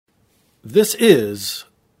This is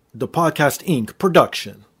the Podcast Inc.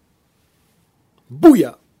 production.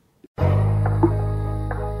 Booyah!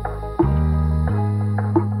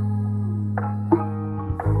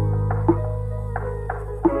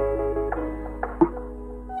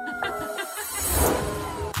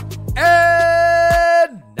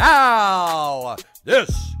 And now,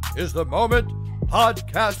 this is the moment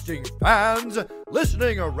podcasting fans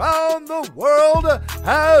listening around the world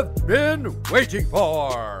have been waiting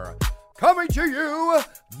for. Coming to you,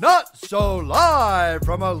 not so live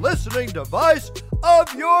from a listening device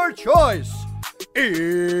of your choice.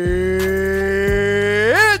 It's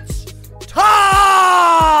time!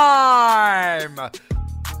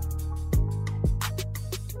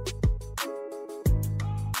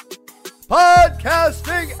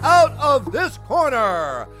 Podcasting out of this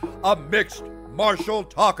corner, a mixed martial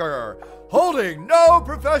talker, holding no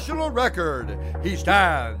professional record. He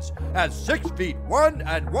stands at 6 feet 1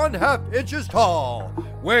 1/2 inches tall,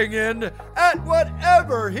 weighing in at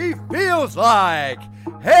whatever he feels like.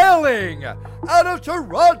 Hailing out of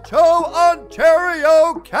Toronto,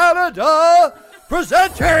 Ontario, Canada,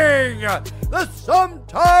 presenting the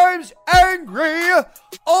sometimes angry,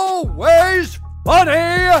 always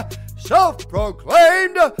funny,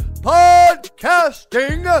 self-proclaimed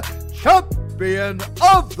podcasting champion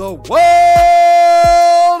of the world,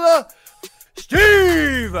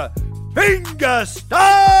 Steve Fingerstyles.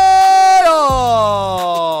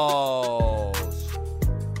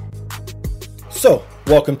 So,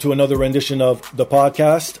 welcome to another rendition of the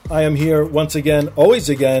podcast. I am here once again, always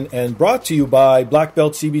again, and brought to you by Black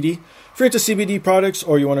Belt CBD. If you're into CBD products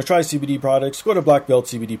or you want to try CBD products, go to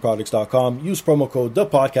blackbeltcbdproducts.com. Use promo code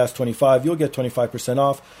ThePodcast25. You'll get 25%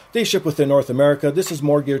 off. They ship within North America. This is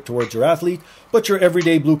more geared towards your athlete, but your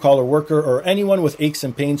everyday blue-collar worker or anyone with aches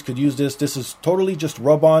and pains could use this. This is totally just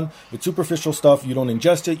rub-on. It's superficial stuff. You don't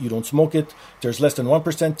ingest it. You don't smoke it. There's less than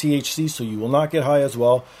 1% THC, so you will not get high as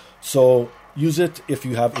well. So use it if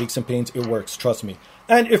you have aches and pains. It works. Trust me.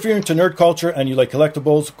 And if you're into nerd culture and you like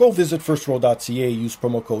collectibles, go visit firstrow.ca. Use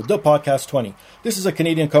promo code ThePodcast20. This is a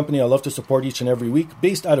Canadian company I love to support each and every week,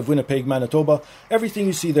 based out of Winnipeg, Manitoba. Everything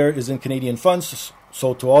you see there is in Canadian funds.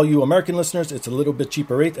 So to all you American listeners, it's a little bit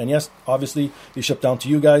cheaper rate. And yes, obviously, they ship down to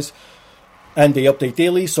you guys. And they update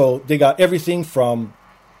daily. So they got everything from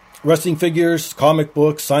wrestling figures, comic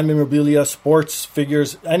books, signed memorabilia, sports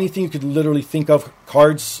figures, anything you could literally think of,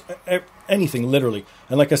 cards, anything literally.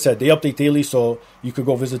 And like I said, they update daily, so you could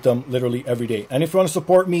go visit them literally every day. And if you want to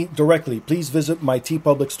support me directly, please visit my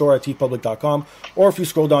TeePublic store at teepublic.com, or if you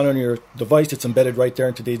scroll down on your device, it's embedded right there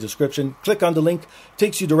in today's description. Click on the link,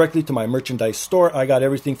 takes you directly to my merchandise store. I got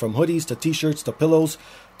everything from hoodies to t-shirts to pillows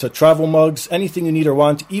to travel mugs, anything you need or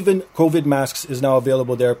want. Even COVID masks is now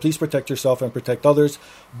available there. Please protect yourself and protect others.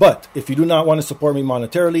 But if you do not want to support me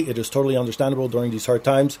monetarily, it is totally understandable during these hard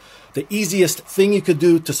times. The easiest thing you could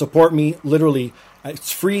do to support me, literally,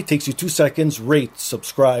 it's free, it takes you 2 seconds. Rate,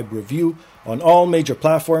 subscribe, review on all major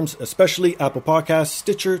platforms, especially Apple Podcasts,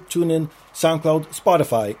 Stitcher, TuneIn, SoundCloud,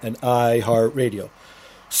 Spotify, and iHeartRadio.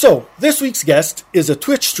 So, this week's guest is a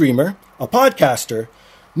Twitch streamer, a podcaster,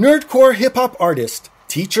 nerdcore hip-hop artist,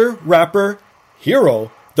 teacher, rapper,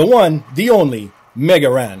 hero, the one, the only, Mega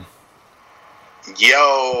Ran.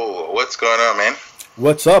 Yo, what's going on, man?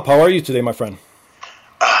 What's up? How are you today, my friend?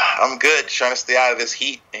 I'm good. Trying to stay out of this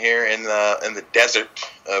heat here in the desert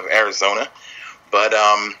of Arizona, but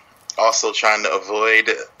also trying to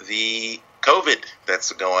avoid the COVID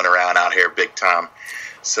that's going around out here big time.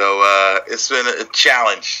 So it's been a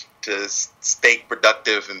challenge to stay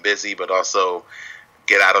productive and busy, but also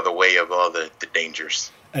get out of the way of all the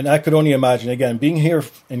dangers. And I could only imagine, again, being here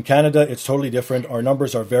in Canada, it's totally different. Our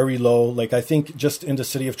numbers are very low. Like, I think just in the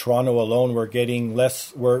city of Toronto alone, we're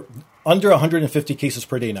under 150 cases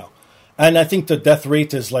per day now. And I think the death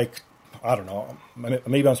rate is like, I don't know,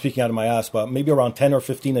 maybe I'm speaking out of my ass, but maybe around 10 or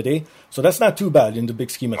 15 a day. So that's not too bad in the big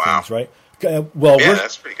scheme of things, right? Well,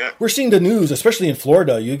 that's pretty good. We're seeing the news, especially in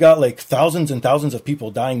Florida. You got like thousands and thousands of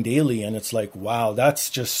people dying daily. And it's like, wow, that's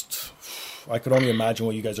just, I could only imagine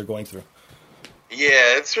what you guys are going through.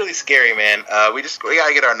 Yeah, it's really scary, man. We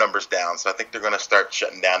gotta get our numbers down. So I think they're gonna start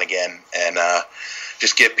shutting down again and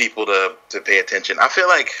just get people to pay attention. I feel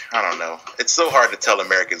like, I don't know, it's so hard to tell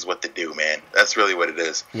Americans what to do, man. That's really what it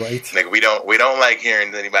is. Right. Like we don't like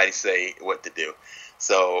hearing anybody say what to do.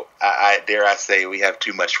 So I dare I say we have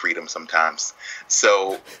too much freedom sometimes.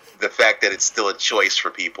 So the fact that it's still a choice for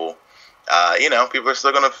people, people are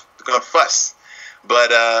still gonna fuss.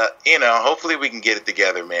 But, hopefully we can get it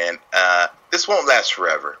together, man. This won't last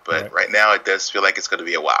forever, but right now it does feel like it's going to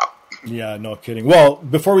be a while. Yeah, no kidding. Well,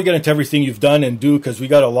 before we get into everything you've done and do, because we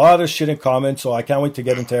got a lot of shit in common, so I can't wait to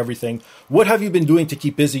get into everything. What have you been doing to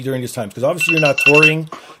keep busy during this time? Because obviously you're not touring,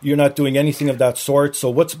 you're not doing anything of that sort. So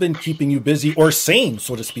what's been keeping you busy or sane,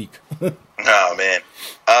 so to speak? Oh man,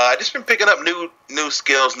 I just been picking up new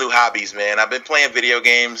skills, new hobbies, man. I've been playing video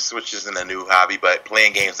games, which isn't a new hobby, but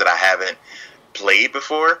playing games that I haven't played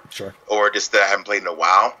before, Sure. or just that I haven't played in a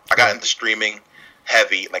while. I got into streaming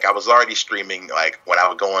heavy. Like I was already streaming. Like when I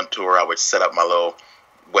would go on tour, I would set up my little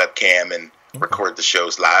webcam and record the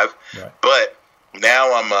shows live. Right. But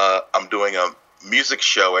now I'm doing a music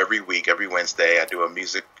show every week, every Wednesday. I do a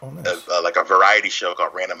music like a variety show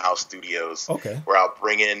called Random House Studios. Okay. Where I'll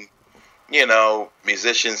bring in,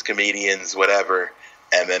 musicians, comedians, whatever,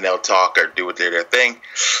 and then they'll talk or do their thing.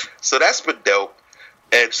 So that's been dope.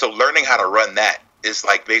 And so learning how to run that is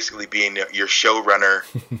like basically being your showrunner,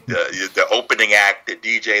 the opening act, the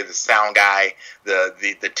DJ, the sound guy,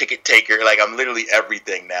 the ticket taker. Like I'm literally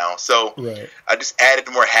everything now. So right. I just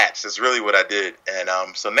added more hats. That's really what I did. And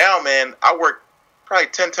so now, man, I work probably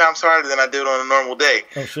 10 times harder than I did on a normal day.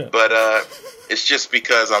 Oh, shit. But it's just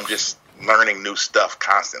because I'm just learning new stuff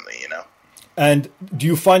constantly, And do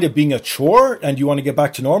you find it being a chore and you want to get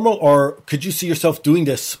back to normal, or could you see yourself doing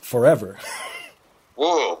this forever?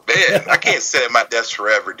 Whoa, man, I can't sit at my desk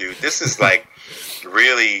forever, dude. This is like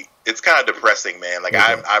really, it's kind of depressing, man. Like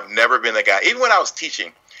okay. I've never been the guy, even when I was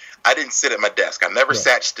teaching, I didn't sit at my desk. I never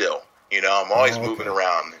sat still, I'm always moving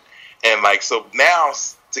around. And like, so now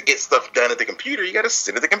to get stuff done at the computer, you got to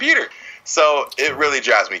sit at the computer. So it really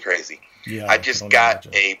drives me crazy. Yeah, I just got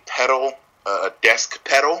a pedal, a desk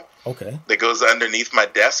pedal. Okay. That goes underneath my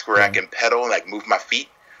desk where I can pedal and like move my feet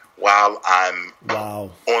while I'm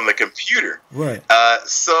on the computer. Right.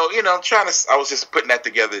 So, I was just putting that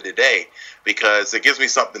together today because it gives me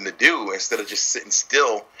something to do instead of just sitting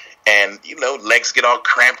still and, legs get all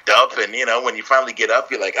cramped up. And, when you finally get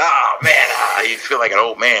up, you're like, oh, man, you feel like an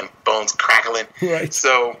old man, bones crackling. Right.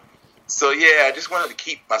 So yeah, I just wanted to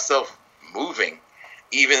keep myself moving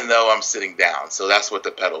even though I'm sitting down. So that's what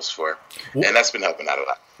the pedal's for. And that's been helping out a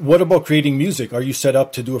lot. What about creating music? Are you set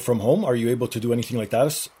up to do it from home? Are you able to do anything like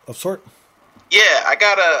that of sort? Yeah, I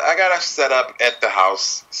got a setup at the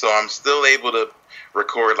house, so I'm still able to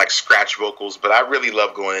record like scratch vocals, but I really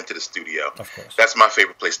love going into the studio. Of course. That's my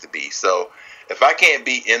favorite place to be. So if I can't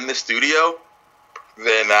be in the studio,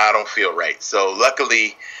 then I don't feel right. So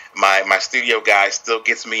luckily, my studio guy still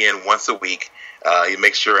gets me in once a week. He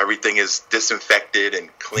makes sure everything is disinfected and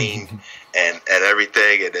clean and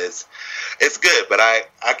everything. It's good. But I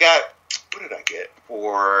got, what did I get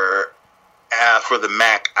for the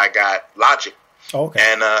Mac? I got Logic. Oh, okay.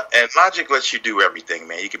 And Logic lets you do everything,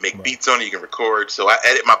 man. You can make beats on it, you can record. So I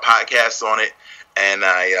edit my podcasts on it, and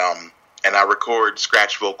I record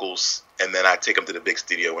scratch vocals, and then I take them to the big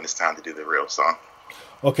studio when it's time to do the real song.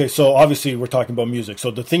 Okay, so obviously we're talking about music.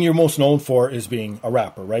 So the thing you're most known for is being a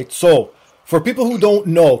rapper, right? So for people who don't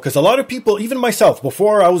know, because a lot of people, even myself,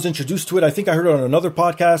 before I was introduced to it, I think I heard it on another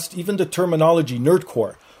podcast, even the terminology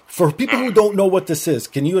nerdcore. For people who don't know what this is,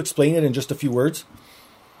 can you explain it in just a few words?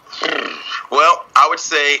 Well, I would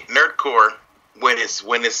say nerdcore, when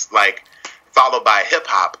it's like followed by hip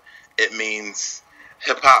hop, it means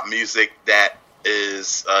hip hop music that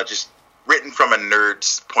is just written from a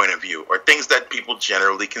nerd's point of view, or things that people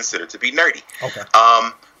generally consider to be nerdy. Okay.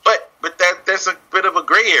 But there's a bit of a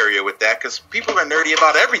gray area with that because people are nerdy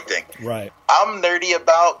about everything. Right. I'm nerdy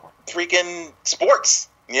about freaking sports,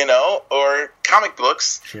 or comic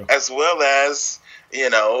books, sure, as well as,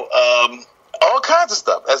 all kinds of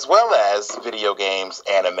stuff, as well as video games,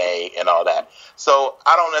 anime, and all that. So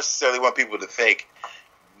I don't necessarily want people to think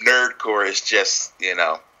nerdcore is just,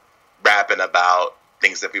 rapping about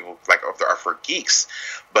things that people like are for geeks,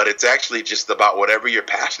 but it's actually just about whatever you're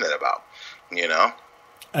passionate about,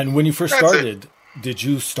 And when you first started, did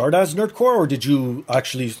you start as nerdcore, or did you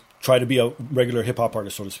actually try to be a regular hip-hop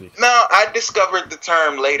artist, so to speak? No, I discovered the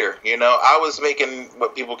term later. I was making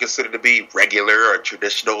what people consider to be regular or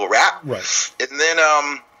traditional rap. Right. And then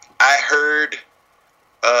I heard,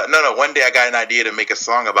 one day I got an idea to make a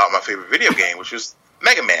song about my favorite video game, which was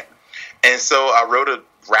Mega Man. And so I wrote a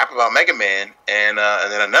rap about Mega Man and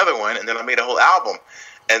then another one, and then I made a whole album.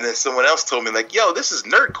 And then someone else told me, like, yo, this is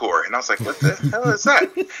nerdcore. And I was like, what the hell is that?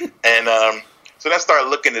 And so then I started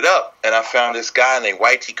looking it up, and I found this guy named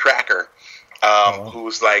YT Cracker,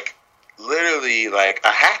 who's like literally like a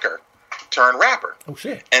hacker turned rapper. Oh,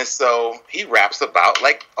 shit. And so he raps about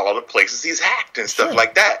like all the places he's hacked and stuff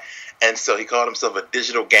like that. And so he called himself a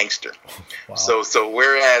digital gangster. Wow. So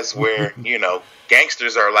whereas where,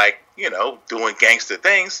 gangsters are like, doing gangster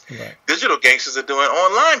things. Right. Digital gangsters are doing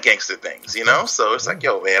online gangster things, So it's like,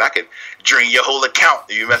 yo, man, I could drain your whole account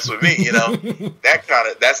if you mess with me,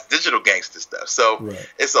 that's digital gangster stuff. So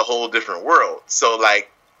It's a whole different world. So like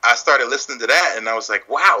I started listening to that and I was like,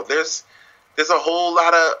 wow, there's a whole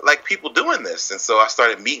lot of like people doing this. And so I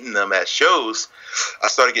started meeting them at shows. I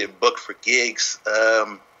started getting booked for gigs.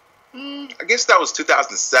 I guess that was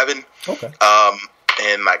 2007. Okay.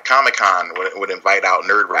 And like Comic-Con would invite out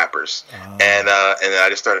nerd rappers. And then I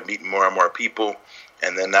just started meeting more and more people.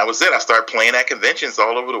 And then that was it. I started playing at conventions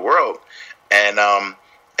all over the world. And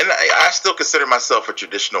I still consider myself a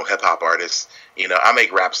traditional hip hop artist. I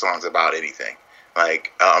make rap songs about anything.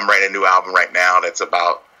 Like I'm writing a new album right now that's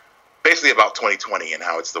basically about 2020 and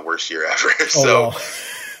how it's the worst year ever. Wow.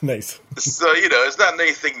 Nice. So, it's not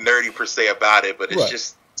anything nerdy per se about it, but it's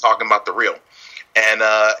just talking about the real. And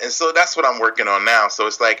so that's what I'm working on now. So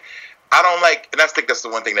it's like, and I think that's the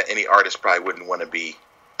one thing that any artist probably wouldn't want to be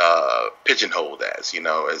pigeonholed as,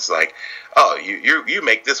 it's like, oh, you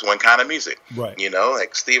make this one kind of music, right?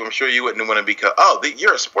 Like Steve, I'm sure you wouldn't want to be,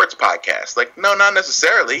 you're a sports podcast. Like, no, not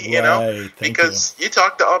necessarily, because you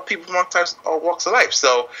talk to all people from all walks of life.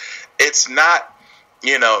 So it's not,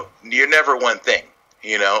 you're never one thing.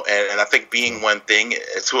 And I think being one thing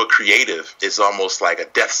to a creative is almost like a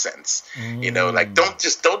death sentence. Like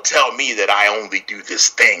don't tell me that I only do this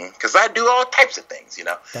thing, because I do all types of things.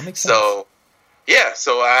 That makes sense. So yeah,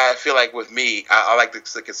 so I feel like with me, I like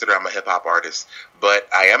to consider I'm a hip hop artist, but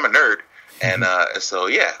I am a nerd, and so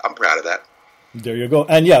yeah, I'm proud of that. There you go.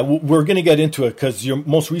 And yeah, we're gonna get into it because your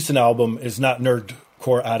most recent album is not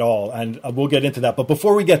nerdcore at all, and we'll get into that. But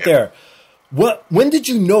before we get there. When did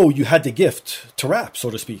you know you had the gift to rap, so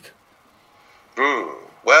to speak?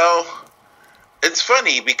 Well, it's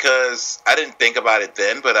funny because I didn't think about it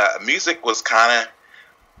then, but music was kind of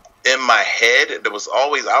in my head. I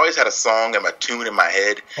always had a song and a tune in my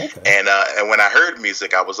head. Okay. And when I heard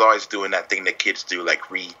music, I was always doing that thing that kids do, like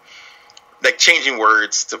changing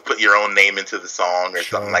words to put your own name into the song or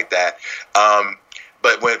something like that.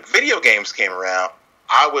 But when video games came around,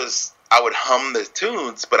 I would hum the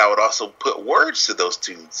tunes, but I would also put words to those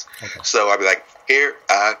tunes. Okay. So I'd be like, here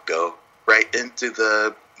I go, right into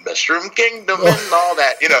the Mushroom Kingdom and all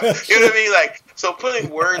that, you know what I mean? Like, so putting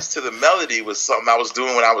words to the melody was something I was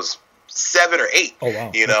doing when I was 7 or 8,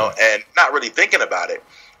 and not really thinking about it.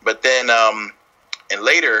 But then, and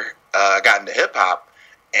later, I got into hip hop,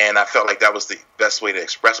 and I felt like that was the best way to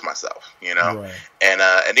express myself, Right.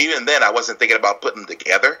 And even then, I wasn't thinking about putting them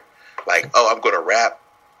together. Like, I'm going to rap,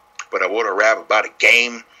 but I want to rap about a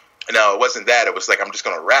game. No, it wasn't that. It was like, I'm just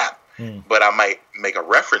going to rap, but I might make a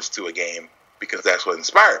reference to a game because that's what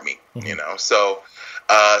inspired me, So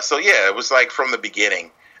yeah, it was like from the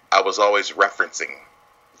beginning, I was always referencing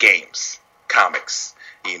games, comics.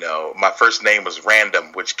 My first name was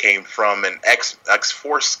Random, which came from an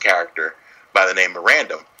X-Force character by the name of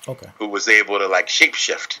Random, who was able to like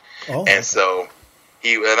shapeshift. So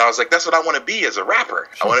I was like, that's what I want to be as a rapper.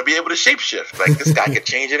 Sure. I want to be able to shapeshift. Like, this guy could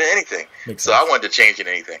change into anything. So I wanted to change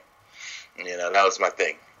into anything. That was my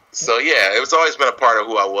thing. So yeah, it was always been a part of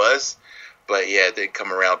who I was. But yeah, it didn't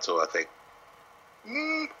come around till I think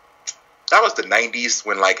that was the 90s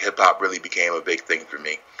when like hip hop really became a big thing for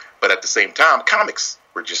me. But at the same time, comics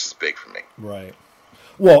were just as big for me. Right.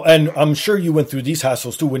 Well, and I'm sure you went through these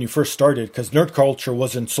hassles too when you first started, because nerd culture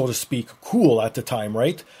wasn't, so to speak, cool at the time,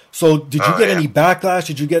 right? So did you get any backlash?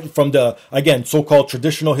 Did you get from the, again, so-called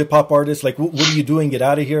traditional hip-hop artists? Like, what are you doing? Get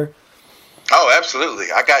out of here. Oh, absolutely.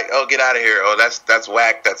 Get out of here. Oh, that's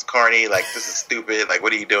whack. That's corny. Like, this is stupid. Like,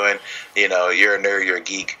 what are you doing? You're a nerd. You're a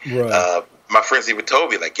geek. Right. My friends even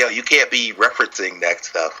told me, like, yo, you can't be referencing that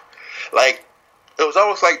stuff. Like, it was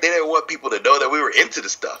almost like they didn't want people to know that we were into the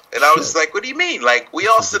stuff. And I was just like, what do you mean? Like, we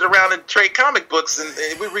all sit around and trade comic books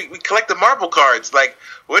and we collect the Marvel cards. Like,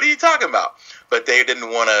 what are you talking about? But they didn't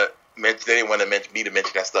want me to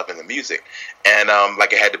mention that stuff in the music. And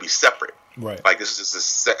like, it had to be separate. Right. Like, this is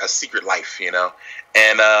just a secret life, And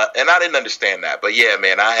I didn't understand that. But yeah,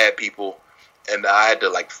 man, I had people and I had to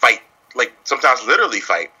like fight, like sometimes literally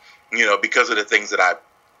fight, because of the things that I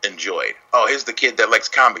enjoyed. Oh, here's the kid that likes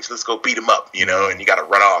comics. Let's go beat him up, and you got to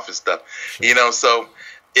run off and stuff, So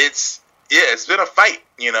it's been a fight,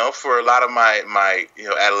 for a lot of my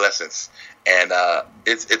adolescence, and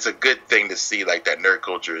it's a good thing to see like that nerd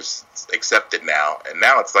culture is accepted now, and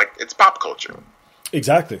now it's like it's pop culture.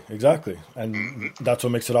 Exactly, and that's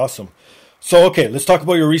what makes it awesome. So, okay, let's talk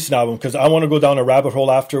about your recent album, because I want to go down a rabbit hole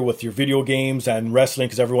after with your video games and wrestling,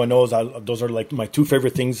 because everyone knows those are like my 2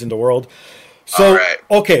 favorite things in the world. So,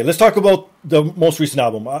 okay, let's talk about the most recent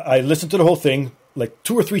album. I listened to the whole thing. like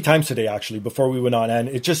 2 or 3 times today, actually, before we went on. And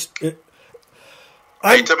it just...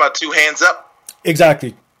 Are you talking about 2 hands up?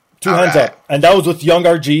 Exactly. 2 hands up. And that was with Young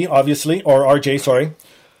RG, obviously, or RJ, sorry.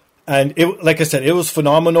 And it, like I said, it was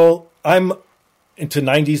phenomenal. I'm into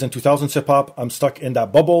 90s and 2000s hip-hop. I'm stuck in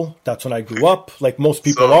that bubble. That's when I grew up, like most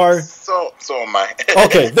people are. So am I.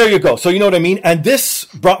 Okay, there you go. So you know what I mean? And this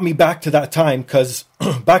brought me back to that time, because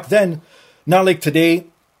back then, not like today,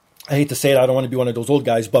 I hate to say it, I don't want to be one of those old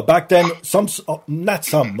guys, but back then,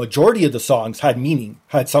 majority of the songs had meaning,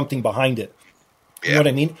 had something behind it. You know what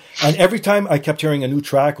I mean? And every time I kept hearing a new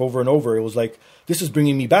track over and over, it was like, this is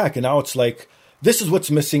bringing me back. And now it's like, this is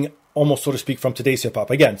what's missing, almost so to speak, from today's hip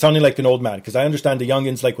hop. Again, sounding like an old man, because I understand the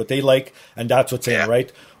youngins like what they like, and that's what's in,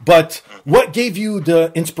 right? But what gave you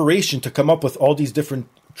the inspiration to come up with all these different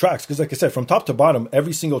tracks? Because like I said, from top to bottom,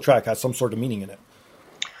 every single track has some sort of meaning in it.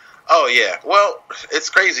 Oh, yeah. Well,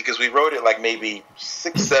 it's crazy because we wrote it like maybe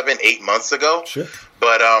 6, 7, 8 months ago. Sure.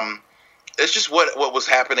 But it's just what was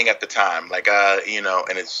happening at the time. Like, you know,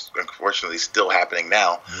 and it's unfortunately still happening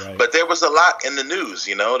now. Right. But there was a lot in the news,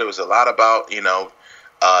 you know. There was a lot about, you know,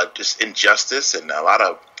 just injustice and a lot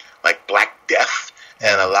of, like, Black death.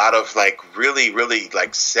 And a lot of, like, really, really,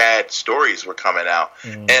 like, sad stories were coming out.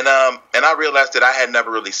 And I realized that I had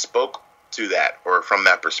never really spoke to that or from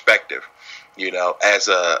that perspective, you know, as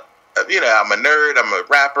you know, I'm a nerd, I'm a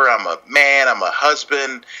rapper, I'm a man, I'm a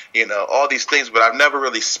husband, you know, all these things, but I've never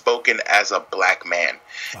really spoken as a Black man.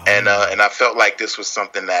 And I felt like this was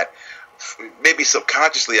something that maybe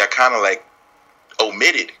subconsciously I kind of like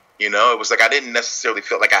omitted, you know. It was like I didn't necessarily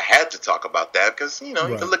feel like I had to talk about that because, you know,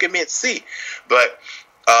 you can look at me and see. But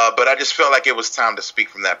I just felt like it was time to speak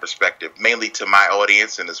from that perspective, mainly to my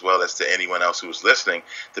audience and as well as to anyone else who was listening,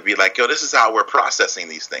 to be like, yo, this is how we're processing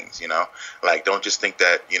these things, you know? Like, don't just think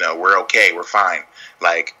that, you know, we're okay, we're fine.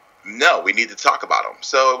 Like, no, we need to talk about them.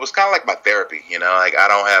 So it was kind of like my therapy, you know? Like, I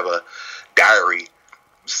don't have a diary,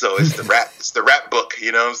 so it's the rap book,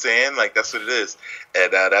 you know what I'm saying? Like, that's what it is.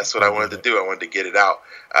 And that's what I wanted to do. I wanted to get it out.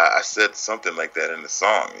 I said something like that in the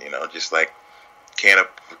song, you know, just like, I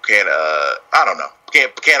don't know.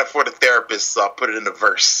 Can't afford a therapist, so I'll put it in a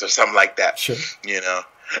verse or something like that. Sure. You know?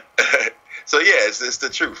 So yeah, it's the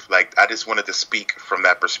truth. Like, I just wanted to speak from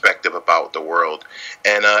that perspective about the world,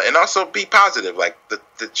 and also be positive, like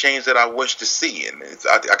the change that I wish to see, and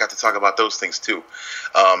I got to talk about those things too.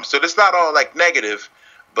 So it's not all like negative,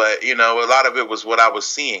 but you know, a lot of it was what I was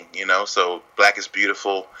seeing. You know, so Black is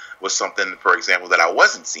Beautiful was something, for example, that I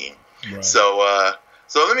wasn't seeing. Right. So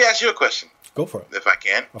let me ask you a question. Go for it, if I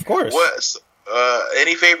can. Of course.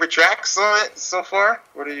 Any favorite tracks on it so far?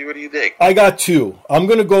 What do you think? I got 2. I'm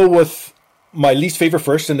gonna go with my least favorite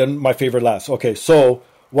first, and then my favorite last. Okay, so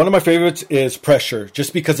one of my favorites is Pressure,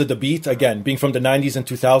 just because of the beat. Again, being from the 90s and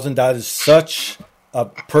 2000, that is such a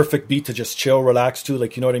perfect beat to just chill, relax to.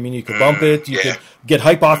 Like, you know what I mean? You could bump it, you could get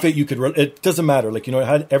hype off it, it doesn't matter. Like, you know, it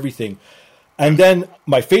had everything. And then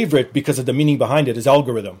my favorite, because of the meaning behind it, is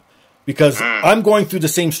Algorithm. Because I'm going through the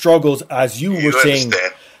same struggles as you were saying.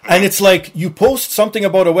 And it's like, you post something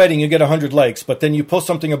about a wedding, you get 100 likes, but then you post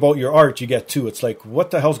something about your art, you get 2. It's like, what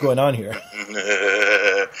the hell's going on here?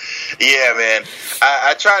 Yeah, man.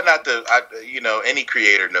 I try not to. You know, any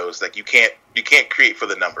creator knows, like, you can't create for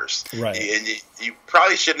the numbers, right? And you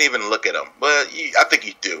probably shouldn't even look at them. But I think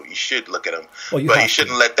you do. You should look at them, but you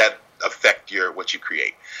shouldn't let that affect what you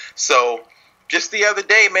create. So, just the other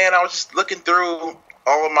day, man, I was just looking through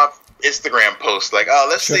all of my Instagram posts, like,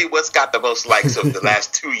 let's see what's got the most likes of the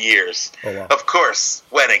last 2 years. Oh, wow. Of course,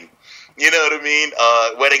 wedding. You know what I mean?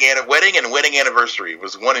 Wedding and wedding anniversary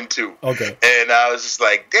was 1 and 2. Okay. And I was just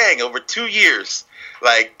like, dang, over 2 years,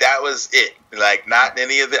 like, that was it. Like, not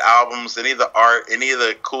any of the albums, any of the art, any of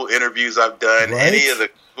the cool interviews I've done, any of the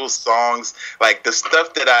cool songs, like the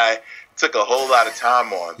stuff that I took a whole lot of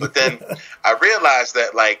time on. But then I realized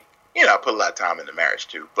that, like, you know, I put a lot of time into marriage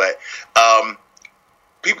too, but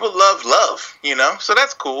people love, you know, so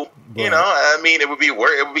that's cool. Right. You know, I mean, it would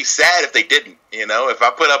be sad if they didn't, you know. If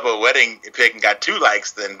I put up a wedding pic and got 2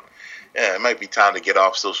 likes, then it might be time to get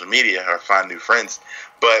off social media or find new friends.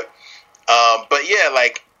 But yeah,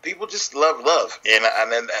 like, people just love, and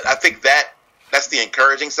I think that's the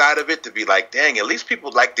encouraging side of it, to be like, dang, at least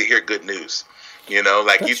people like to hear good news. You know,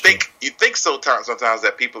 like, you think sometimes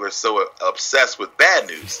that people are so obsessed with bad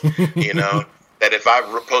news, you know. That if I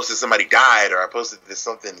posted somebody died, or I posted that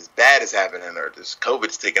something as bad is happening, or this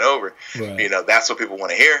COVID's taking over, you know, that's what people want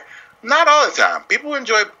to hear. Not all the time. People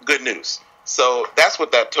enjoy good news. So that's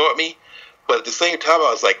what that taught me. But at the same time, I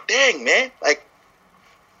was like, dang, man, like,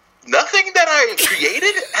 nothing that I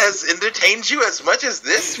created has entertained you as much as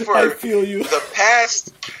this for I feel you. The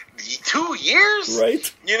past 2 years,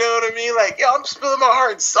 right? You know what I mean? Like, yo, I'm spilling my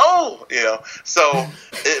heart and soul, you know. So,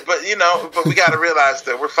 but we got to realize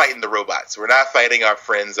that we're fighting the robots. We're not fighting our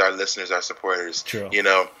friends, our listeners, our supporters. True. You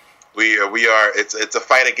know, we are. It's a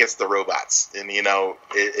fight against the robots, and you know,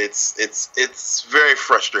 it's very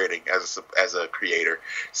frustrating as a creator.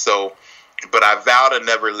 So, but I vow to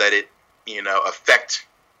never let it, you know, affect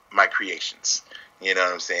my creations. You know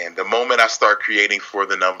what I'm saying? The moment I start creating for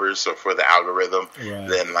the numbers or for the algorithm,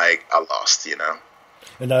 then like I lost, you know.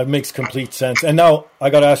 And that makes complete sense. And now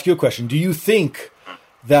I got to ask you a question. Do you think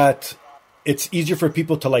that it's easier for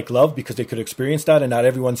people to like love because they could experience that and not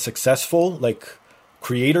everyone's successful, like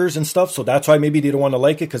creators and stuff? So that's why maybe they don't want to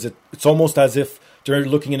like it because it's almost as if they're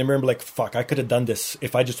looking in the mirror and be like, fuck, I could have done this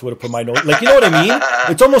if I just would have put my nose. Like, you know what I mean?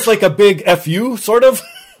 It's almost like a big FU sort of.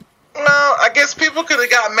 Well, I guess people could have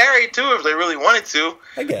got married too if they really wanted to.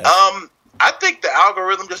 I guess. I think the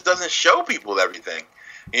algorithm just doesn't show people everything.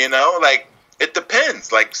 You know, like it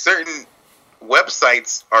depends. Like certain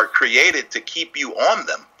websites are created to keep you on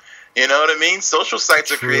them. You know what I mean? Social sites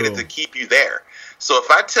are created to keep you there. So if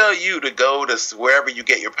I tell you to go to wherever you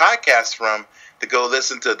get your podcast from to go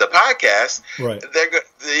listen to the podcast, right?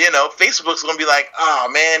 Facebook's gonna be like, "Oh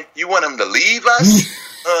man, you want him to leave us?"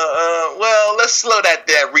 Well, let's slow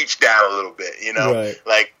that reach down a little bit, you know? Right.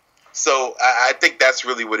 Like, so I think that's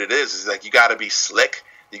really what it is. It's like, you got to be slick.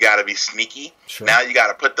 You got to be sneaky. Sure. Now you got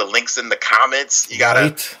to put the links in the comments. You got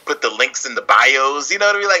to put the links in the bios. You know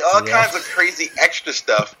what I mean? Like all kinds of crazy extra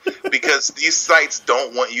stuff because these sites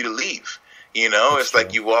don't want you to leave. You know, it's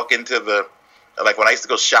like you walk into like when I used to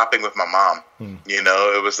go shopping with my mom, you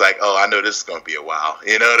know, it was like, oh, I know this is going to be a while.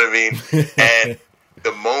 You know what I mean? And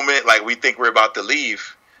the moment, like, we think we're about to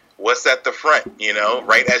leave, what's at the front, you know,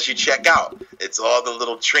 right as you check out? It's all the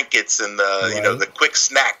little trinkets and the, you know, the quick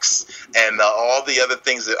snacks and all the other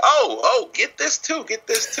things that, get this too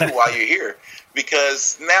while you're here.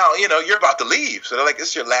 Because now, you know, you're about to leave. So they're like,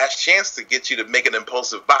 it's your last chance to get you to make an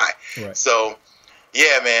impulsive buy. Right. So,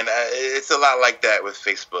 yeah, man, it's a lot like that with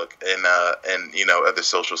Facebook and you know, other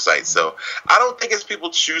social sites. So I don't think it's people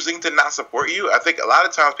choosing to not support you. I think a lot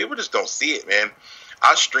of times people just don't see it, man.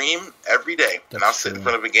 I stream every day, and I'll sit in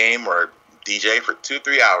front of a game or DJ for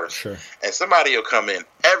 2-3 hours, and somebody will come in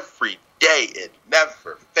every day. It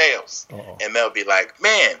never fails, and they'll be like,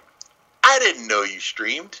 "Man, I didn't know you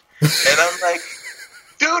streamed," and I'm like,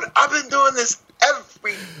 "Dude, I've been doing this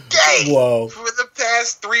every day for the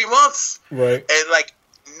past 3 months, right?" And like,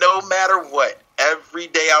 no matter what, every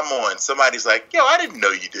day I'm on, somebody's like, "Yo, I didn't know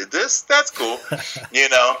you did this. That's cool," you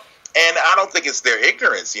know. And I don't think it's their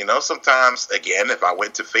ignorance, you know. Sometimes, again, if I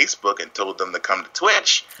went to Facebook and told them to come to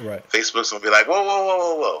Twitch, Facebook's gonna be like,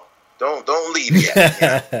 "Whoa, don't leave yet."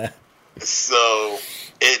 You know? So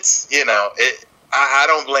it's, you know, I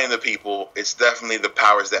don't blame the people. It's definitely the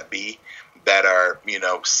powers that be that are, you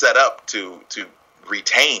know, set up to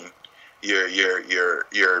retain your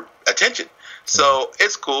attention. So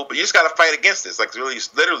it's cool, but you just got to fight against it. It's like really,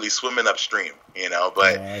 literally swimming upstream, you know.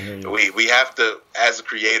 But we have to, as a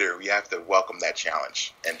creator, we have to welcome that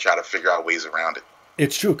challenge and try to figure out ways around it.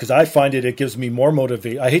 It's true, because I find it gives me more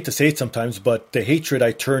motivation. I hate to say it sometimes, but the hatred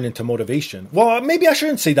I turn into motivation. Well, maybe I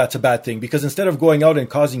shouldn't say that's a bad thing, because instead of going out and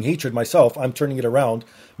causing hatred myself, I'm turning it around,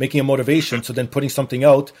 making a motivation, so then putting something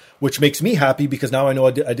out, which makes me happy, because now I know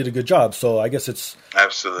I did a good job. So I guess it's...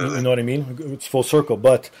 Absolutely. You know what I mean? It's full circle.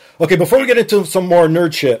 But, okay, before we get into some more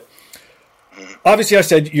nerd shit, obviously I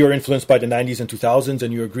said you're influenced by the 90s and 2000s,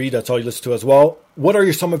 and you agree that's all you listen to as well. What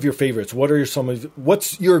are some of your favorites?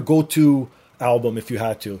 What's your go-to album if you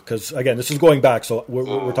had to? Because again, this is going back, so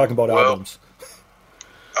we're talking about albums.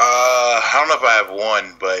 I don't know if I have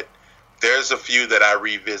one, but there's a few that I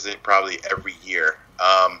revisit probably every year.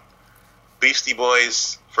 Beastie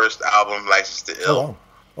Boys' first album, License to Ill. Oh, wow.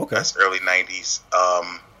 Okay. That's early 90s.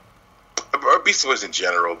 Or Beastie Boys in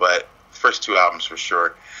general, but first two albums for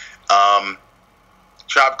sure.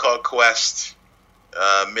 Tribe Called Quest,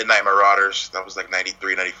 Midnight Marauders, that was like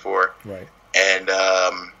 93, 94. Right. And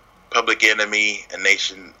Public Enemy,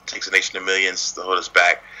 Takes a Nation of Millions to Hold Us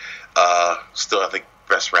Back. Still, I think,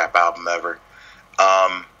 best rap album ever.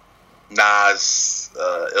 Nas,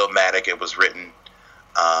 Illmatic, It Was Written.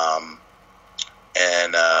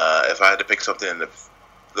 And if I had to pick something a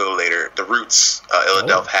little later, The Roots,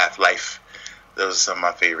 Illadelph Half-Life. Those are some of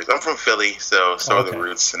my favorites. I'm from Philly, so are The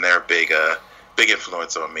Roots, and they're a big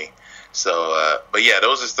influence on me. So, but yeah,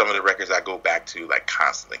 those are some of the records I go back to like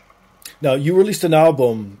constantly. Now, you released an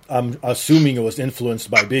album, I'm assuming it was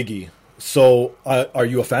influenced by Biggie. So, are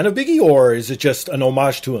you a fan of Biggie, or is it just an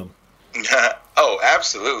homage to him? Oh,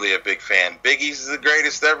 absolutely a big fan. Biggie's the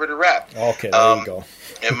greatest ever to rap. Okay, there you go.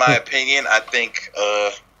 In my opinion, I think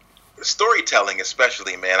storytelling,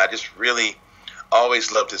 especially, man. I just really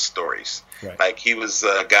always loved his stories. Right. Like, he was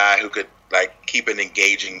a guy who could like keep an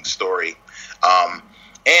engaging story.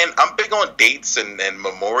 And I'm big on dates and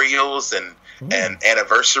memorials and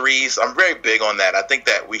anniversaries. I'm very big on that. I think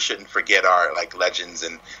that we shouldn't forget our like legends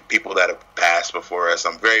and people that have passed before us.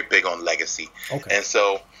 I'm very big on legacy. Okay. And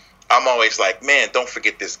so I'm always like, man, don't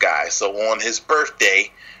forget this guy. So on his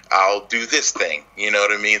birthday, I'll do this thing, you know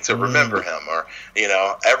what I mean, to remember him. Or, you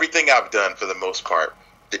know, everything I've done for the most part,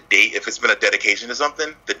 the date, if it's been a dedication to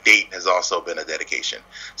something, the date has also been a dedication.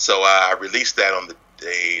 So I released that on the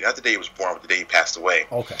day, not the day he was born, but the day he passed away.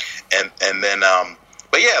 Okay. And then,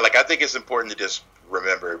 but yeah, like, I think it's important to just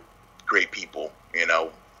remember great people, you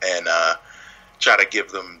know, and try to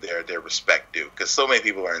give them their respect due, because so many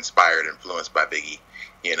people are inspired, influenced by Biggie,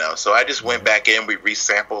 you know. So I just went back in, we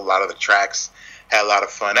resampled a lot of the tracks, had a lot of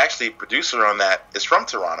fun. Actually, producer on that is from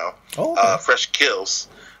Toronto, Fresh Kills.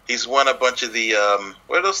 He's won a bunch of the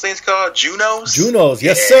what are those things called? Junos? Junos,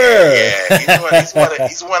 yes, sir. Yeah,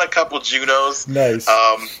 he's won a couple Junos. Nice.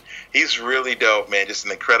 He's really dope, man. Just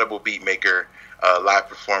an incredible beat maker, live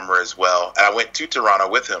performer as well. And I went to Toronto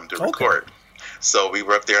with him to record. So we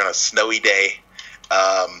were up there on a snowy day,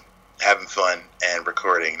 having fun and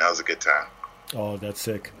recording. That was a good time. Oh, that's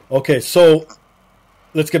sick. Okay, so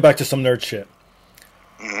let's get back to some nerd shit.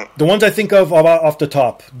 The ones I think of off the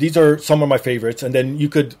top, these are some of my favorites, and then you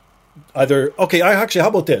could either, how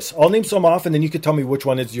about this? I'll name some off, and then you could tell me which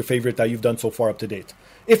one is your favorite that you've done so far up to date,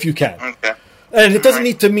 if you can. Okay. And it doesn't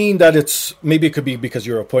need to mean that maybe it could be because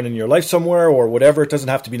you're a point in your life somewhere or whatever. It doesn't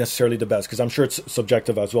have to be necessarily the best, because I'm sure it's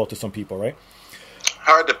subjective as well to some people, right?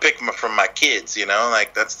 Hard to pick from my kids, you know,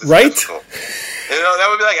 like that's right. Difficult. You know, that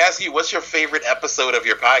would be like asking you, what's your favorite episode of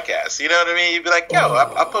your podcast? You know what I mean? You'd be like,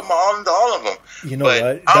 I put my all into all of them. You know but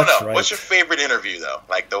what? I don't That's know. right. What's your favorite interview though?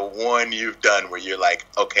 Like the one you've done where you're like,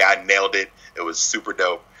 okay, I nailed it. It was super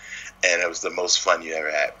dope, and it was the most fun you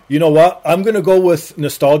ever had. You know what? I'm going to go with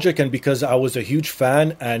nostalgic, and because I was a huge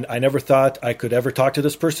fan, and I never thought I could ever talk to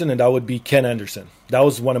this person, and that would be Ken Anderson. That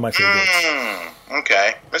was one of my favorites.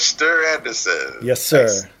 Okay, Mr. Anderson. Yes, sir.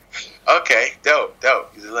 Nice. Okay, dope.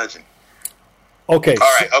 He's a legend. Okay.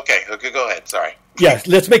 All right. Okay. Go ahead. Sorry. Yeah,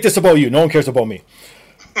 let's make this about you. No one cares about me.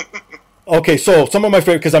 Okay, so some of my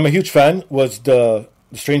favorite, because I'm a huge fan, was the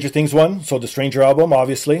Stranger Things one. So the Stranger album,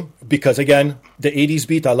 obviously, because again, the 80s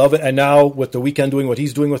beat, I love it. And now with The Weeknd doing what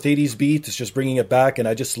he's doing with 80s beat, it's just bringing it back. And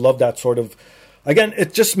I just love that sort of, again,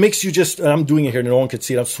 it just makes you and I'm doing it here, no one can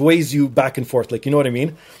see it, it sways you back and forth. Like, you know what I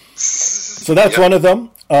mean? So that's one of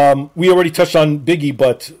them. We already touched on Biggie,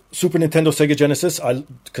 but Super Nintendo, Sega Genesis,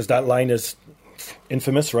 because that line is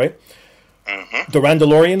infamous, right? The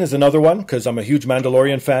Randalorian is another one, because I'm a huge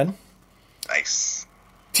Mandalorian fan. Nice.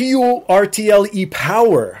 TURTLE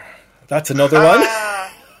Power. That's another one.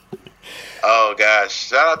 Oh, gosh.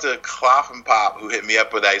 Shout out to Cloth and Pop, who hit me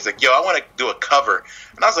up with that. He's like, yo, I want to do a cover.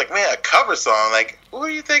 And I was like, man, a cover song? Like, who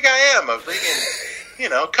do you think I am? A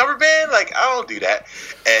freaking, cover band? Like, I don't do that.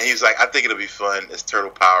 And he's like, I think it'll be fun. It's Turtle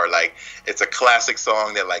Power. Like, it's a classic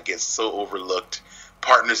song that, like, gets so overlooked.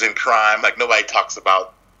 Partners in crime. Like, nobody talks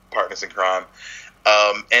about Partners in Crime.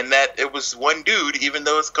 And that it was one dude, even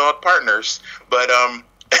though it's called Partners. But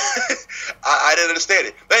I didn't understand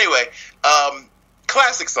it. But anyway,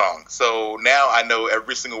 classic song. So now I know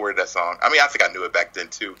every single word of that song. I mean, I think I knew it back then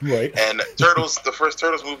too. Right. And Turtles, the first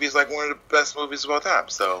Turtles movie is like one of the best movies of all time.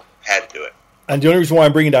 So had to do it. And the only reason why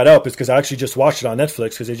I'm bringing that up is because I actually just watched it on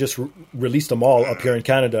Netflix, because they just released them all up here in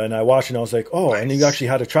Canada. And I watched it and I was like, oh, nice. And you actually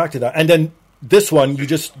had a track to that. And then this one, you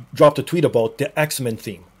just dropped a tweet about the X-Men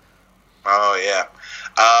theme. Oh, yeah.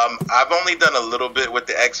 I've only done a little bit with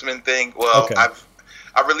the X-Men thing. Well, okay.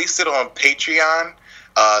 I released it on Patreon.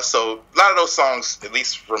 So a lot of those songs, at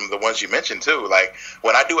least from the ones you mentioned too, like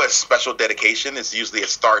when I do a special dedication, it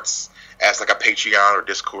starts as like a Patreon or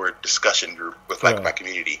Discord discussion group with like my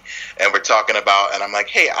community. And we're talking about, and I'm like,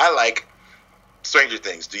 hey, I like Stranger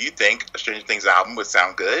Things. Do you think a Stranger Things album would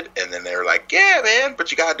sound good? And then they're like, yeah, man,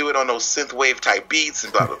 but you got to do it on those synthwave type beats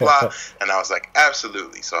and blah, blah, blah. And I was like,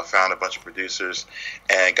 absolutely. So I found a bunch of producers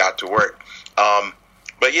and got to work.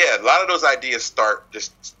 But yeah, a lot of those ideas start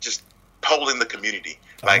just polling the community.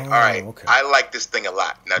 Like, all right, okay. I like this thing a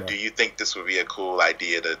lot. Now, do you think this would be a cool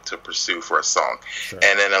idea to pursue for a song? Sure.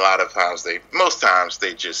 And then a lot of times most times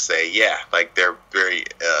they just say, yeah, like they're very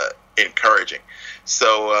encouraging.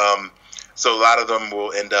 So a lot of them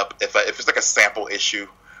will end up, if it's like a sample issue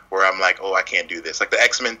where I'm like, oh, I can't do this. Like the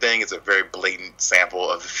X-Men thing is a very blatant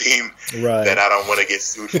sample of the theme Right. that I don't want to get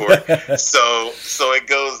sued for. so it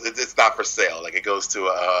goes. It's not for sale. Like it goes to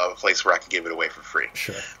a place where I can give it away for free.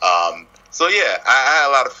 Sure. So yeah, I had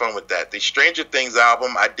a lot of fun with that. The Stranger Things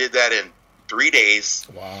album, I did that in 3 days.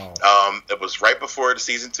 Wow. It was right before the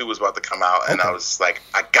season 2 was about to come out, and I was like,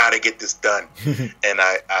 I gotta get this done. And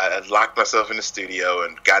I locked myself in the studio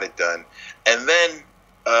and got it done. And then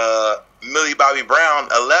Millie Bobby Brown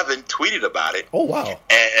 11 tweeted about it. Oh wow.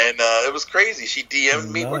 And it was crazy. She DM'd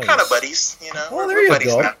me. We're kind of buddies, you know. Oh, there we're you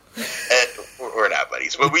buddies go. now. And we're not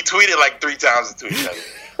buddies, but we tweeted like 3 times to each other.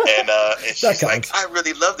 And she's like, I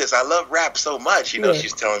really love this. I love rap so much. You know,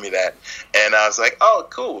 she's telling me that. And I was like, oh,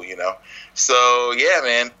 cool, you know. So, yeah,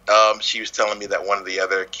 man, she was telling me that one of the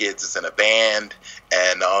other kids is in a band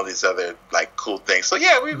and all these other, like, cool things. So,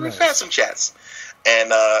 yeah, we've had some chats.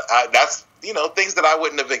 And that's, you know, things that I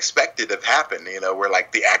wouldn't have expected have happened, you know, where,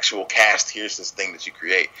 like, the actual cast here's this thing that you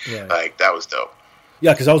create. Right. Like, that was dope.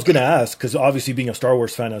 Yeah, because I was going to ask, because obviously being a Star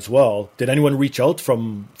Wars fan as well, did anyone reach out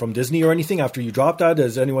from Disney or anything after you dropped that?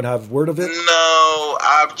 Does anyone have word of it? No,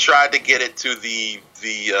 I've tried to get it to the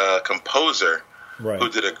composer, who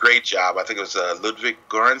did a great job. I think it was Ludwig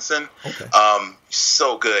Göransson. Okay.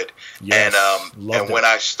 So good. Yes, and when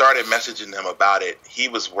I started messaging him about it, he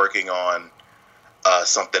was working on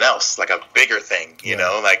something else, like a bigger thing, you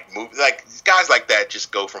know, like guys like that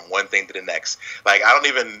just go from one thing to the next. Like, I don't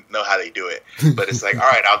even know how they do it, but it's like, all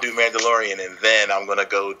right, I'll do Mandalorian, and then I'm going to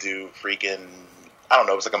go do freaking, I don't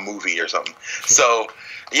know, it's like a movie or something. Sure.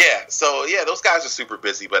 So yeah, those guys are super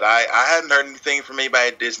busy, but I hadn't heard anything from anybody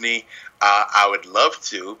at Disney. I would love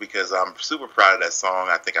to, because I'm super proud of that song.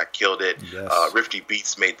 I think I killed it. Yes. Rifty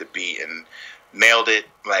Beats made the beat and nailed it.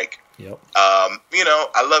 Like, you know,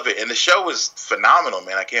 I love it. And the show was phenomenal,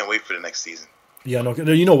 man. I can't wait for the next season. Yeah, no,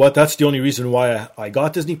 you know what? That's the only reason why I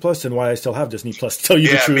got Disney Plus and why I still have Disney Plus, to tell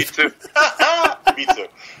you the truth. Me too. Me too.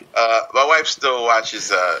 My wife still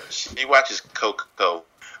watches, she watches Coco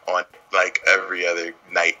on, like, every other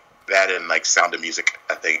night. That and, like, Sound of Music,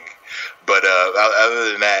 I think. But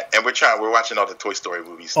other than that, and we're watching all the Toy Story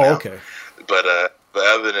movies now. Oh, okay. But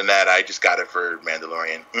other than that, I just got it for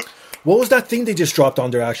Mandalorian. What was that thing they just dropped on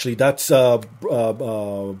there, actually? That's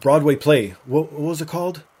Broadway play. What was it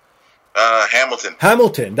called? Hamilton.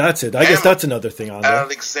 Hamilton, that's it. I guess that's another thing on there.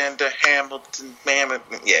 Alexander Hamilton.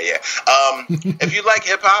 Yeah. If you like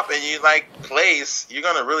hip-hop and you like plays, you're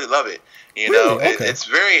going to really love it. You know, okay. It's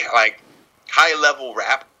very, like, high-level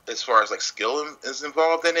rap as far as, like, skill is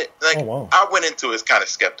involved in it. Like, I went into it kind of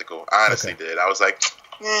skeptical. I honestly did. I was like,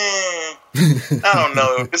 I don't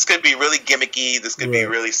know. This could be really gimmicky. This could be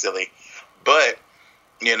really silly. But,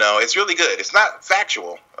 you know, it's really good. It's not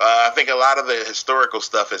factual. I think a lot of the historical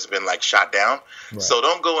stuff has been, like, shot down. Right. So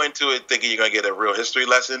don't go into it thinking you're going to get a real history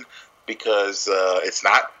lesson, because it's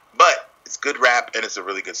not. But it's good rap, and it's a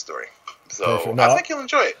really good story. So I think you'll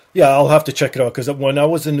enjoy it. Yeah, I'll have to check it out, because when I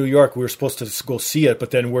was in New York, we were supposed to go see it,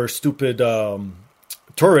 but then we're stupid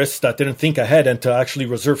tourists that didn't think ahead and to actually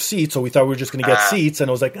reserve seats, so we thought we were just going to get seats, and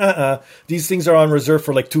I was like, these things are on reserve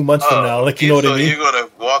for like 2 months from now. Like, you know what I mean? So you're going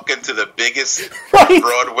to walk into the biggest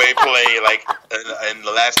Broadway play, like, in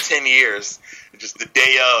the last 10 years, just the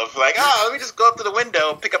day of, like, let me just go up to the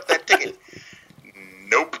window and pick up that ticket.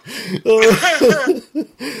 Nope.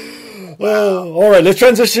 All right, let's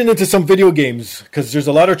transition into some video games, because there's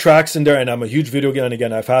a lot of tracks in there, and I'm a huge video game. And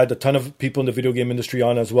again, I've had a ton of people in the video game industry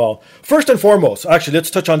on as well. First and foremost, actually,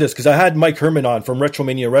 let's touch on this, because I had Mike Herman on from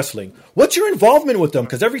Retromania Wrestling. What's your involvement with them?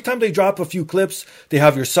 Because every time they drop a few clips, they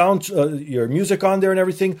have your sound, your music on there and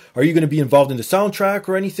everything. Are you going to be involved in the soundtrack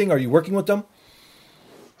or anything? Are you working with them?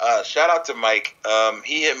 Shout out to Mike.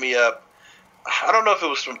 He hit me up. I don't know if it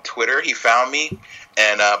was from Twitter. He found me,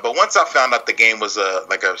 and but once I found out the game was a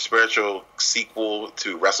spiritual sequel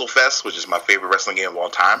to WrestleFest, which is my favorite wrestling game of all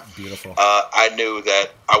time. Beautiful. I knew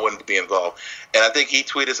that I wanted to be involved, and I think he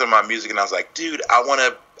tweeted some of my music, and I was like, dude, I want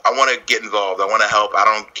to get involved. I want to help. I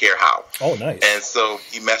don't care how. Oh, nice. And so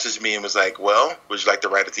he messaged me and was like, well, would you like to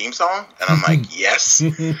write a theme song? And I'm like, yes.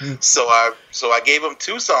 So I gave him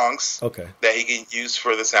 2 songs that he can use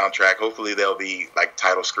for the soundtrack. Hopefully they'll be like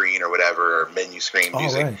title screen or whatever, or menu screen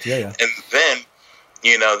music. Right. Yeah. And then,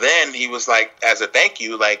 then he was like, as a thank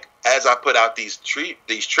you, like, as I put out these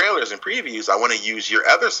trailers and previews, I want to use your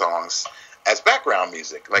other songs as background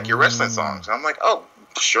music, like your wrestling songs. And I'm like, oh,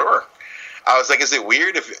 sure. I was like, is it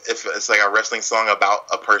weird if it's like a wrestling song about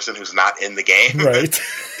a person who's not in the game? Right.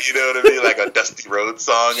 You know what I mean? Like a Dusty Rhodes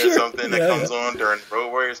song or something that comes on during Road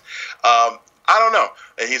Warriors. I don't know.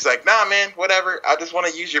 And he's like, nah, man, whatever. I just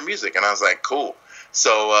want to use your music. And I was like, cool. So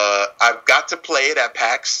I got to play it at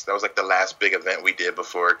PAX. That was like the last big event we did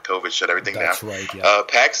before COVID shut everything down. That's right, yeah.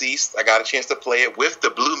 PAX East, I got a chance to play it with the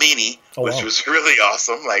Blue Meanie, which was really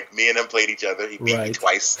awesome. Like, me and him played each other. He beat me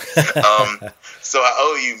twice. So I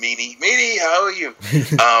owe you, Meanie. Meanie, I owe you.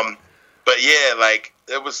 But yeah, like,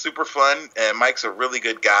 it was super fun, and Mike's a really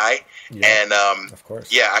good guy. Yeah, and of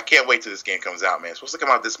course. Yeah, I can't wait till this game comes out, man. It's supposed to come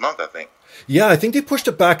out this month, I think. Yeah, I think they pushed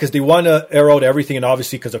it back because they want to air out everything, and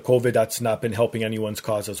obviously because of COVID, that's not been helping anyone's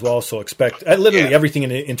cause as well. So expect literally everything in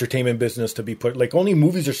the entertainment business to be put. Like, only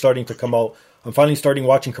movies are starting to come out. I'm finally starting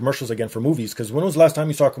watching commercials again for movies, because when was the last time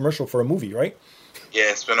you saw a commercial for a movie, right?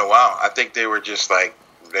 Yeah, it's been a while. I think they were just like,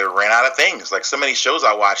 they ran out of things. Like, so many shows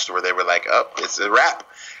I watched where they were like, oh, it's a wrap.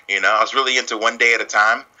 You know, I was really into One Day at a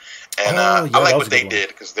Time. And I like what they did,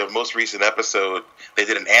 because their most recent episode, they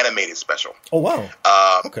did an animated special. Oh, wow.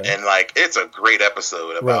 Okay. And, like, it's a great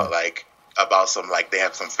episode about, about some, like, they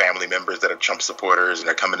have some family members that are Trump supporters, and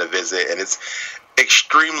they're coming to visit. And it's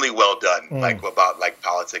extremely well done, like, about, like,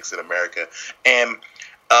 politics in America. And,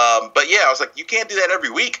 but, yeah, I was like, you can't do that every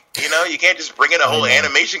week. You know, you can't just bring in a whole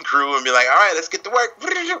animation crew and be like, all right, let's get to work.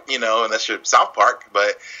 You know, and that's your South Park.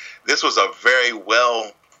 But this was a very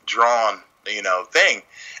well-drawn, you know, thing.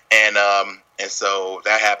 And so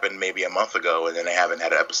that happened maybe a month ago, and then they haven't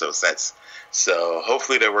had an episode since. So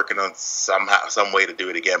hopefully they're working on some way to do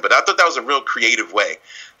it again. But I thought that was a real creative way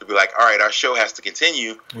to be like, all right, our show has to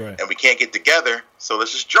continue, and we can't get together, so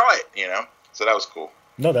let's just draw it, you know? So that was cool.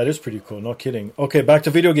 No, that is pretty cool. No kidding. Okay, back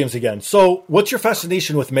to video games again. So what's your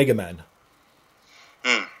fascination with Mega Man?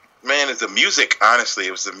 Man, it's the music, honestly.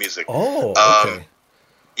 It was the music. Oh, okay.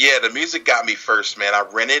 Yeah, the music got me first, man. I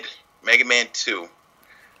rented Mega Man 2.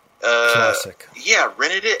 Classic. Yeah, I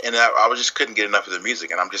rented it, and I just couldn't get enough of the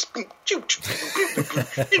music, and I'm just, you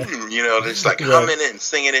know, just like humming it and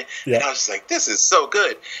singing it, and I was just like, this is so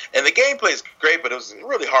good. And the gameplay is great, but it was a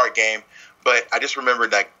really hard game. But I just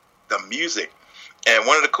remembered, like, the music. And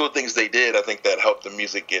one of the cool things they did, I think that helped the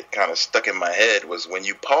music get kind of stuck in my head, was when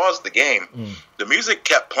you paused the game, the music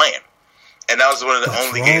kept playing. And that was one of the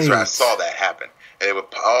only games where I saw that happen. And it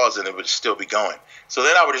would pause, and it would still be going. So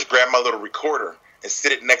then I would just grab my little recorder and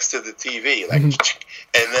sit it next to the TV, like, and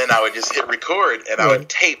then I would just hit record, and I would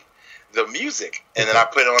tape the music, and then I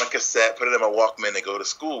put it on a cassette, put it in my Walkman, and go to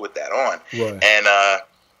school with that on.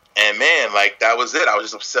 And man, like, that was it. I was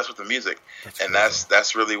just obsessed with the music,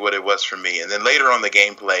 that's really what it was for me. And then later on the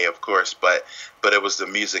gameplay, of course, but it was the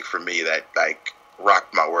music for me that, like,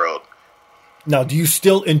 rocked my world. Now, do you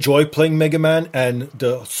still enjoy playing Mega Man and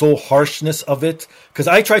the soul harshness of it? Because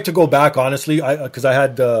I tried to go back, honestly, because I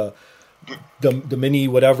had the mini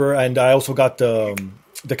whatever, and I also got the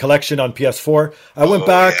collection on PS4. I went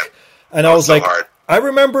back and I was so like, hard. I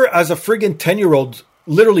remember as a friggin' 10-year-old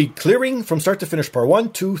literally clearing from start to finish part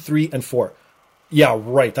 1, 2, 3, and 4. Yeah,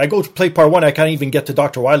 right. I go to play part 1, I can't even get to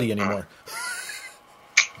Dr. Wily anymore.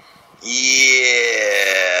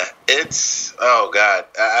 Yeah, it's, oh God,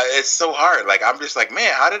 it's so hard. Like, I'm just like,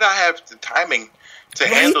 man, how did I have the timing to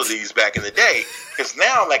handle these back in the day? Because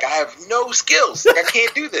now, like, I have no skills. Like, I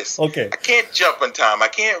can't do this. I can't jump in time. I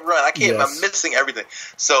can't run. I can't. I'm missing everything.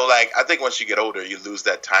 So, like, I think once you get older, you lose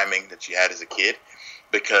that timing that you had as a kid.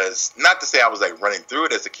 Because, not to say I was, like, running through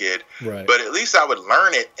it as a kid, but at least I would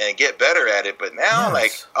learn it and get better at it. But now,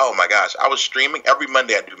 like, oh my gosh, I was streaming. Every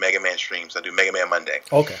Monday I do Mega Man streams. I do Mega Man Monday.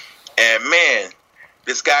 Okay. And, man,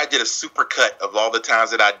 this guy did a super cut of all the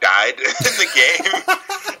times that I died in the game.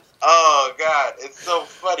 Oh, God, it's so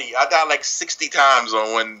funny. I died like 60 times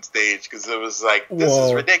on one stage because it was like, this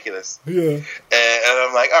is ridiculous. Yeah. And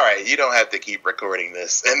I'm like, all right, you don't have to keep recording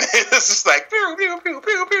this. And it's just like, pew, pew, pew,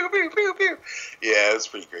 pew, pew, pew, pew, pew. Yeah, it's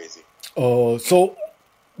pretty crazy. Oh, so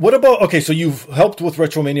what about, okay, so you've helped with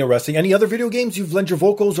Retromania Wrestling. Any other video games you've lent your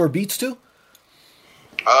vocals or beats to?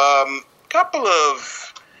 Couple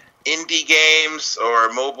of indie games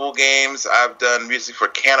or mobile games. I've done music for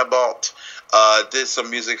Cannibalt. Did some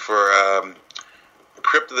music for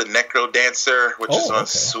Crypt of the Necro Dancer, which is on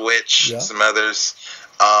Switch. Some others.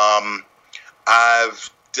 I've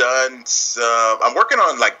done some. I'm working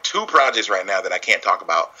on like 2 projects right now that I can't talk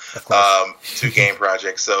about. 2 game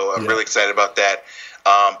projects, so I'm really excited about that.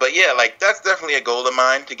 But yeah, like that's definitely a goal of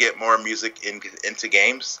mine to get more music into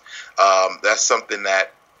games. That's something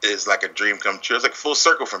that is like a dream come true. It's like full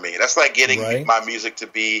circle for me. That's like getting my music to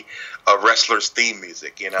be a wrestler's theme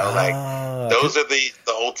music, you know, like those are the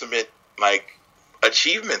ultimate like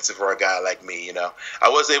achievements for a guy like me, you know. I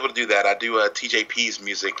was able to do that. I do TJP's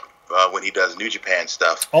music when he does New Japan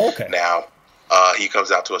stuff. Now he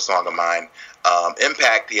comes out to a song of mine.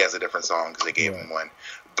 Impact, he has a different song because they gave him one.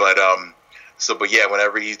 But but yeah,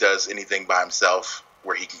 whenever he does anything by himself,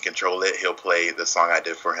 where he can control it, he'll play the song I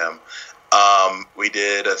did for him. We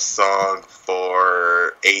did a song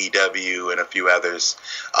for AEW and a few others.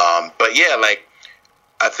 But yeah, like,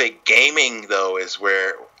 I think gaming though is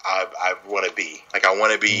where I want to be. Like, I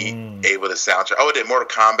want to be able to soundtrack. Oh, I did Mortal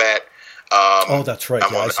Kombat. That's right.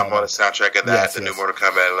 I'm on the soundtrack of that, the new Mortal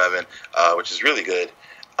Kombat 11, which is really good.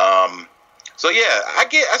 So yeah,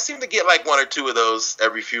 I seem to get like one or two of those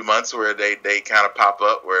every few months where they kind of pop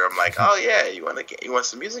up where I'm like, oh yeah, you want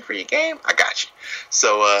some music for your game? I got you.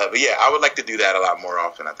 So but yeah, I would like to do that a lot more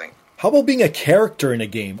often, I think. How about being a character in a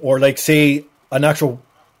game, or like say an actual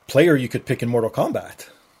player you could pick in Mortal Kombat?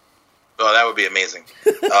 Oh, that would be amazing.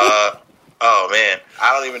 Oh man,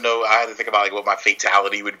 I don't even know. I had to think about like what my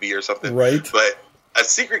fatality would be or something. Right. But a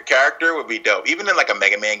secret character would be dope. Even in like a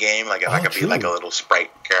Mega Man game, like if I could be like a little sprite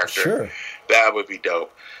character, sure, that would be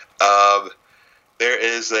dope. There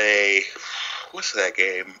is what's that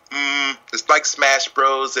game? It's like Smash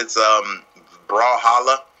Bros. It's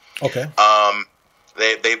Brawlhalla. Okay.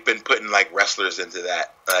 They've been putting like wrestlers into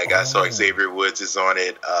that. Like I saw Xavier Woods is on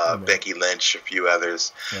it, Becky Lynch, a few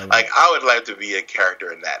others. Right. Like I would like to be a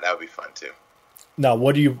character in that. That would be fun too. Now,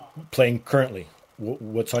 what are you playing currently?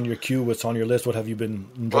 What's on your queue? What's on your list? What have you been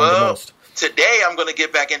enjoying the most? Today I'm going to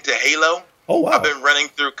get back into Halo. Oh wow! I've been running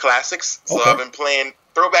through classics, so I've been playing.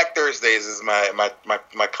 Throwback Thursdays is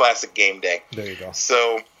my classic game day. There you go.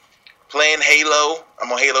 So playing Halo.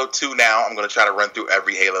 I'm on Halo 2 now. I'm going to try to run through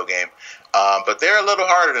every Halo game. But they're a little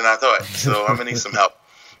harder than I thought, so I'm going to need some help.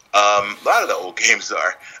 A lot of the old games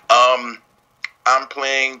are. I'm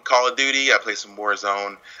playing Call of Duty. I play some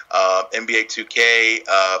Warzone, NBA 2K,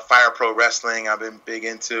 Fire Pro Wrestling I've been big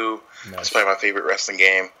into. Nice. That's probably my favorite wrestling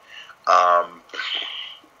game.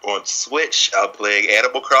 On Switch, I'll play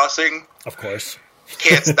Animal Crossing. Of course.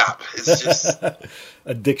 Can't stop. It's just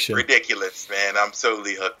addiction. Ridiculous, man. I'm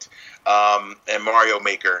totally hooked. And Mario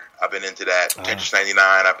Maker, I've been into that. Tetris 99,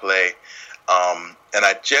 I play. And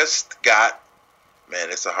I just got, man,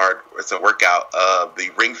 it's a workout. The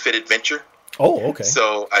Ring Fit Adventure. Oh, okay.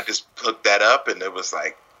 So I just hooked that up, and it was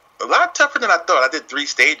like a lot tougher than I thought. I did 3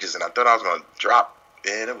 stages, and I thought I was going to drop,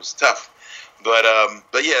 and it was tough. But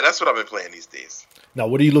yeah, that's what I've been playing these days. Now,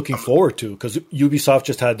 what are you looking forward to? Because Ubisoft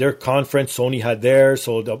just had their conference, Sony had theirs,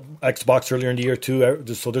 so the Xbox earlier in the year too.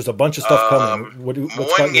 So there's a bunch of stuff coming.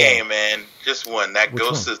 One game, man, just one. That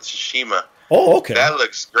Ghost of Tsushima. Oh, okay. That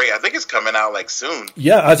looks great. I think it's coming out like soon.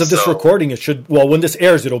 Yeah, as of this recording, it should. Well, when this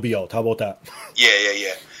airs, it'll be out. How about that?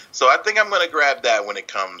 Yeah. So I think I'm going to grab that when it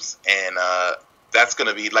comes, and that's going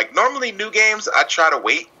to be like normally new games. I try to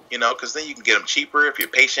wait. Because then you can get them cheaper if you're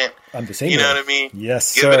patient. I'm the same. You know what I mean?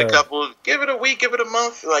 Yes, give it a week, give it a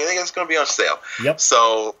month. Like I think it's going to be on sale. Yep.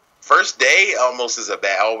 So first day almost is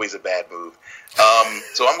always a bad move.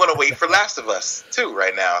 So I'm going to wait for Last of Us 2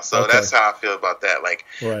 right now. So that's how I feel about that. Like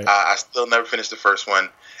I still never finished the first one,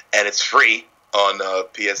 and it's free on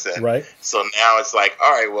PSN. Right. So now it's like,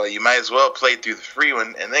 all right, well, you might as well play through the free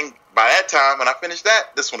one, and then by that time when I finish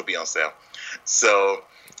that, this one will be on sale. So.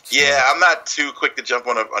 Yeah, I'm not too quick to jump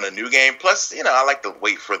on a new game. Plus, I like to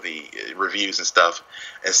wait for the reviews and stuff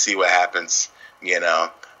and see what happens,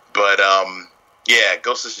 But, yeah,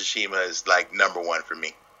 Ghost of Tsushima is, like, number one for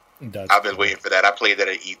me. I've been waiting for that. I played that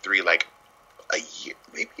at E3, like,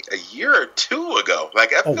 maybe a year or two ago.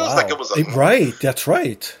 Like, it feels like it was a month. Right, that's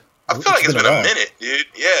right. I feel like it's been a minute, dude.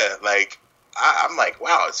 Yeah, like, I'm like,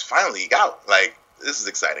 wow, it's finally out. Like, this is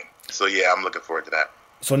exciting. So, yeah, I'm looking forward to that.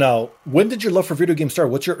 So now, when did your love for video games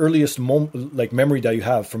start? What's your earliest memory that you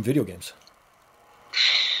have from video games?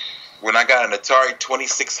 When I got an Atari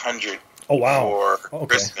 2600 for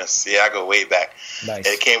Christmas. Yeah, I go way back. Nice. And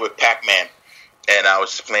it came with Pac-Man. And I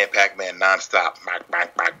was just playing Pac-Man nonstop.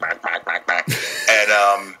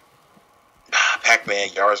 And Pac-Man,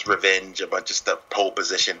 Yars' Revenge, a bunch of stuff, Pole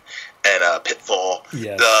Position, and Pitfall.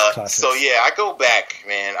 Yes, so yeah, I go back,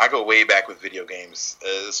 man. I go way back with video games.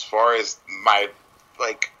 As far as I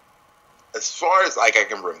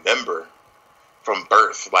can remember from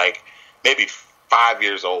birth, like maybe 5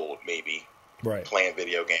 years old, maybe playing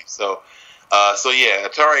video games. So yeah,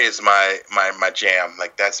 Atari is my jam.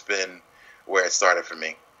 Like that's been where it started for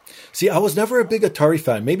me. See, I was never a big Atari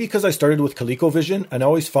fan. Maybe because I started with ColecoVision, and I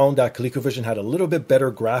always found that ColecoVision had a little bit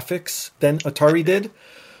better graphics than Atari did.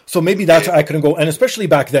 So maybe that's why I couldn't go. And especially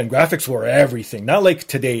back then, graphics were everything. Not like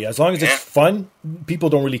today. As long as it's fun, people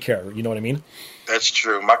don't really care. You know what I mean? That's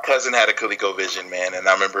true. My cousin had a ColecoVision, man, and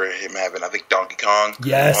I remember him having, I think, Donkey Kong on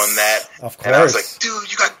that. Of course. And I was like,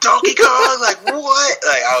 dude, you got Donkey Kong? Like, what?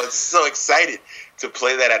 Like, I was so excited to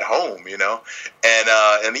play that at home,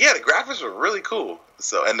 And yeah, the graphics were really cool.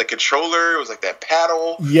 So, and the controller was like that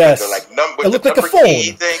paddle. Yes. It looked like a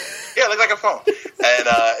phone. Thing. Yeah, it looked like a phone. And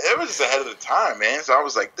it was just ahead of the time, man. So I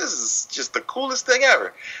was like, this is just the coolest thing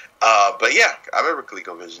ever. But yeah, I remember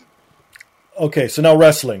ColecoVision. Okay, so now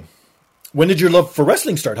wrestling. When did your love for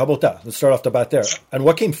wrestling start? How about that? Let's start off the bat there. And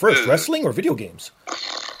what came first, wrestling or video games?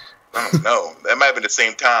 I don't know. That might have been the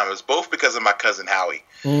same time. It was both because of my cousin Howie.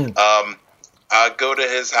 I'd go to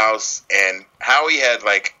his house, and Howie had,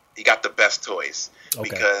 like, he got the best toys. Okay.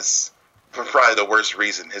 Because, for probably the worst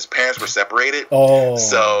reason, his parents were separated. Oh,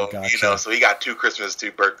 so, gotcha. You know, so he got 2 Christmas,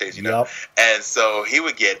 2 birthdays, you know. Yep. And so he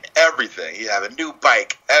would get everything. He'd have a new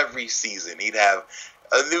bike every season. He'd have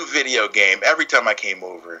a new video game every time I came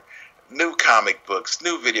over. New comic books,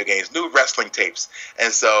 new video games, new wrestling tapes.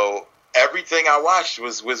 And so everything I watched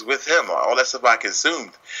was with him. All that stuff I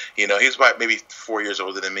consumed. You know, he was about maybe 4 years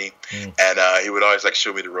older than me. And he would always, like,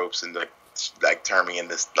 show me the ropes and, like turn me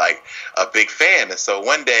into, like, a big fan. And so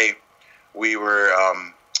one day we were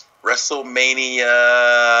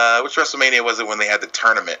WrestleMania. Which WrestleMania was it when they had the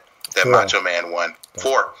tournament that Macho Man won?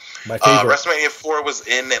 4. My favorite. WrestleMania 4 was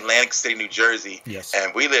in Atlantic City, New Jersey. Yes.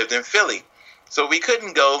 And we lived in Philly. So we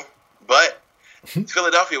couldn't go, but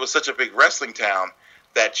Philadelphia was such a big wrestling town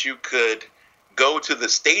that you could go to the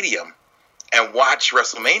stadium and watch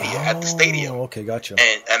WrestleMania at the stadium. Okay, gotcha.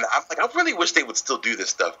 And I'm like, I really wish they would still do this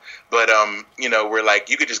stuff. But you know, we're like,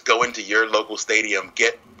 you could just go into your local stadium,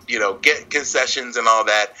 get concessions and all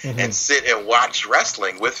that, and sit and watch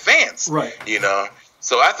wrestling with fans. Right. You know.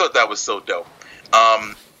 So I thought that was so dope.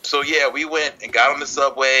 So yeah, we went and got on the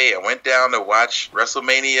subway and went down to watch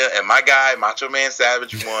WrestleMania, and my guy Macho Man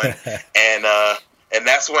Savage won, and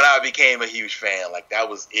that's when I became a huge fan. Like, that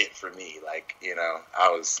was it for me. Like, you know,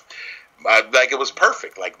 like, it was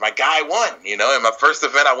perfect. Like, my guy won. You know, in my first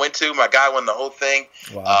event I went to, my guy won the whole thing.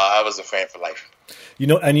 Wow. I was a fan for life. You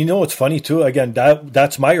know, and you know what's funny too? Again,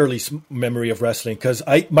 that's my early memory of wrestling, because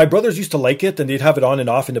my brothers used to like it, and they'd have it on and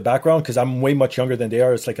off in the background because I'm way much younger than they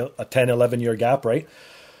are. It's like a 10, 11-year gap, right?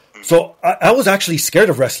 So I was actually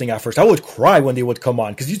scared of wrestling at first. I would cry when they would come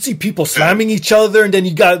on because you'd see people slamming each other, and then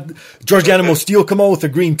you got George Animal Steel come out with a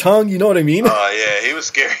green tongue. You know what I mean? Oh, yeah, he was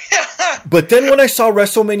scary. But then when I saw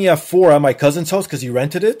WrestleMania 4 at my cousin's house, because he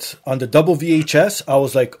rented it on the double VHS, I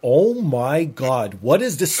was like, oh my God, what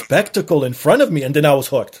is this spectacle in front of me? And then I was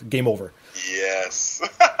hooked. Game over. Yes.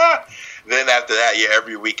 Then after that, yeah,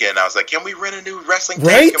 every weekend I was like, can we rent a new wrestling tape?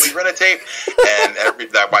 Right? Can we rent a tape? And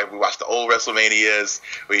we watched the old WrestleManias.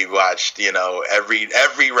 We watched, you know, every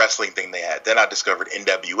wrestling thing they had. Then I discovered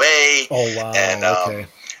NWA. Oh, wow. And, okay.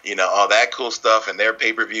 You know, all that cool stuff and their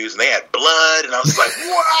pay-per-views. And they had blood. And I was like,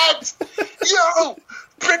 what? Yo,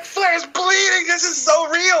 Ric Flair's bleeding. This is so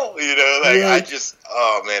real. You know, like, right.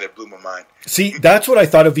 Oh, man, it blew my mind. See, that's what I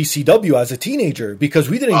thought of ECW as a teenager, because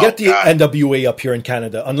we didn't get the NWA up here in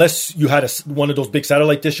Canada unless you had one of those big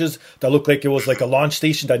satellite dishes that looked like it was like a launch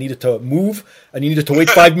station that needed to move, and you needed to wait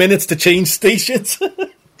 5 minutes to change stations.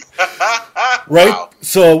 Right? Wow.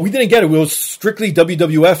 So we didn't get it. It was strictly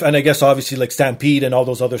WWF, and I guess obviously like Stampede and all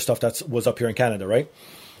those other stuff that was up here in Canada, right?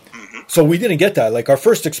 So we didn't get that. Like, our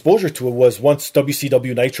first exposure to it was once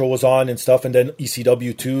WCW Nitro was on and stuff, and then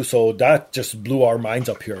ECW too. So that just blew our minds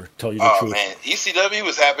up here, to tell you the truth. Oh, man. ECW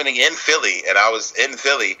was happening in Philly, and I was in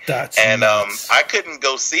Philly. That's and nuts. I couldn't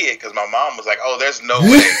go see it because my mom was like, oh, there's no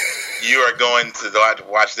way you are going to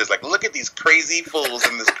watch this. Like, look at these crazy fools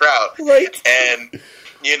in this crowd. Right. And,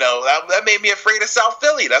 you know, that made me afraid of South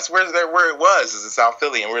Philly. That's where it was, is in South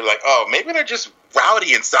Philly. And we were like, oh, maybe they're just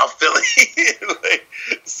rowdy in South Philly.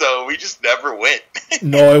 So we just never went.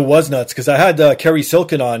 No, it was nuts, because I had Kerry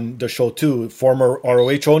Silkin on the show too, former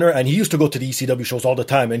ROH owner, and he used to go to the ECW shows all the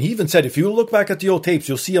time. And he even said, if you look back at the old tapes,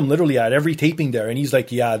 you'll see him literally at every taping there. And he's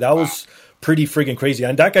like, yeah, that was pretty friggin' crazy.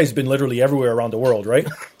 And that guy's been literally everywhere around the world, right?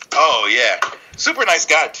 Oh, yeah. Super nice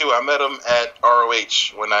guy, too. I met him at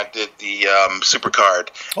ROH when I did the Supercard.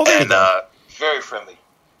 Oh, and very friendly.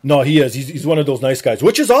 No, he is. He's one of those nice guys,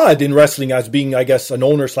 which is odd in wrestling as being, I guess, an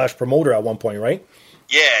owner/promoter at one point, right?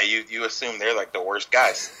 Yeah, you assume they're like the worst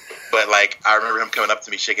guys. But, like, I remember him coming up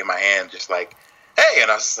to me, shaking my hand, just like, hey. And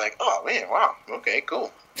I was like, oh, man, wow. Okay,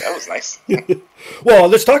 cool. That was nice. Well,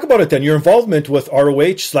 let's talk about it then. Your involvement with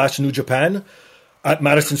ROH/New Japan at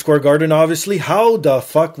Madison Square Garden, obviously. How the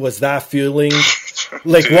fuck was that feeling?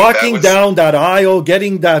 Like, dude, walking down that aisle,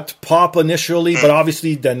 getting that pop initially, but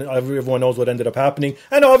obviously then everyone knows what ended up happening.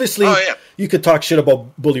 And obviously, you could talk shit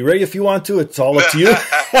about Bully Ray if you want to. It's all up to you.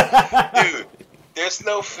 Dude, there's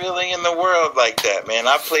no feeling in the world like that, man.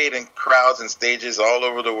 I played in crowds and stages all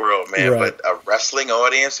over the world, man. Right. But a wrestling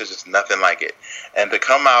audience, there's just nothing like it. And to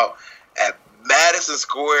come out at Madison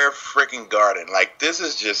Square freaking Garden, like, this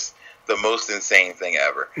is just the most insane thing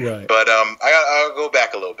ever. Right. But I'll go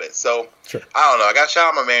back a little bit. So Sure. I don't know. I got to shout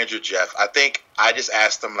out my manager Jeff. I think I just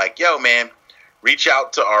asked him like, "Yo, man, reach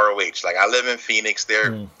out to ROH. Like, I live in Phoenix.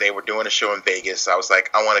 They were doing a show in Vegas. So I was like,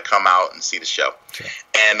 I want to come out and see the show." Sure.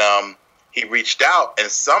 And he reached out, and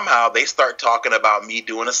somehow they start talking about me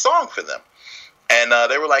doing a song for them. And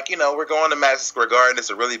they were like, we're going to Madison Square Garden. It's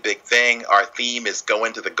a really big thing. Our theme is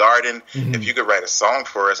Going to the Garden. Mm-hmm. If you could write a song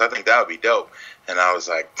for us, I think that would be dope. And I was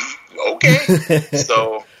like, okay.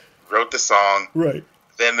 So wrote the song. Right.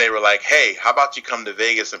 Then they were like, hey, how about you come to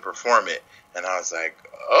Vegas and perform it? And I was like,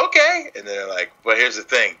 okay. And they're like, but here's the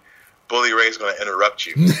thing. Bully Ray's going to interrupt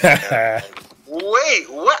you. Wait,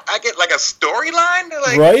 what? I get like a storyline?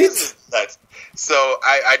 Like, right? This is nuts. So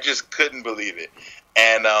I just couldn't believe it.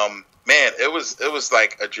 And man, it was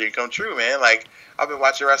like a dream come true, man. Like, I've been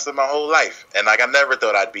watching wrestling my whole life, and like I never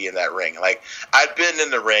thought I'd be in that ring. Like, I'd been in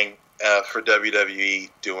the ring for WWE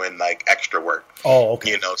doing like extra work. Oh,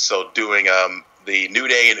 okay. So doing the New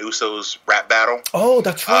Day and Usos rap battle. Oh,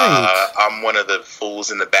 that's right. I'm one of the fools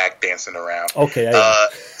in the back dancing around. Okay.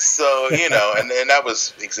 So, and that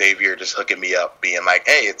was Xavier just hooking me up, being like,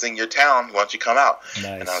 hey, it's in your town. Why don't you come out?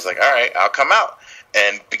 Nice. And I was like, all right, I'll come out.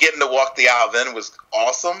 And getting to walk the aisle then was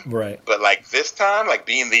awesome. Right. But like this time, like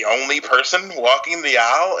being the only person walking the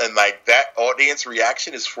aisle and like that audience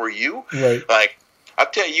reaction is for you. Right. Like, I'll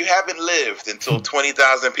tell you, you haven't lived until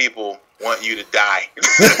 20,000 people want you to die.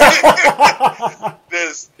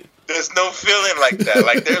 There's no feeling like that.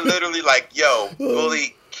 Like, they're literally like, yo,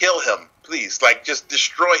 Bully, kill him, please. Like, just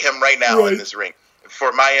destroy him right now in this ring.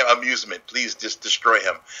 For my amusement, please just destroy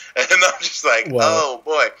him. And I'm just like, oh,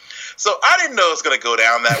 boy. So I didn't know it was going to go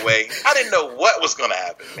down that way. I didn't know what was going to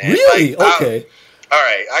happen, man. Really? Like, okay. All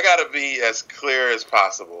right. I got to be as clear as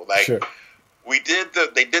possible. Like, sure. they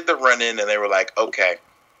did the run-in, and they were like, okay,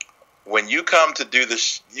 when you come to do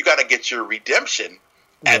this, you got to get your redemption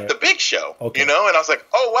at the big show, okay. And I was like,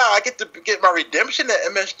 oh, wow, I get to get my redemption at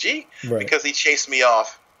MSG? Right. Because he chased me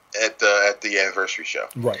off at the anniversary show.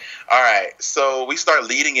 Right. All right. So we start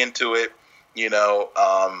leading into it.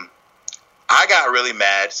 I got really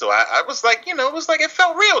mad. So I was like, it was like, it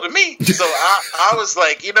felt real to me. So I was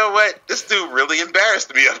like, you know what? This dude really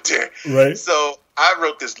embarrassed me up there. Right. So I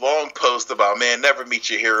wrote this long post about, man, never meet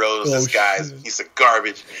your heroes. This guy's a piece of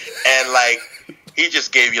garbage. And like, he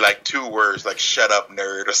just gave me like 2 words, like "shut up,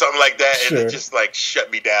 nerd" or something like that, and it just like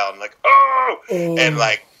shut me down. Like, and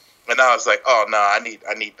like, and I was like, oh no, I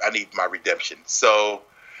need my redemption. So,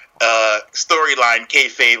 storyline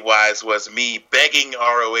kayfabe wise was me begging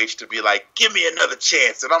ROH to be like, give me another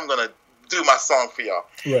chance, and I'm gonna do my song for y'all.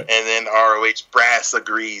 Right. And then ROH brass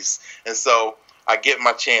agrees, and so I get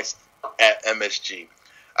my chance at MSG.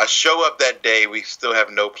 I show up that day. We still have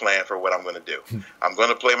no plan for what I'm going to do. I'm going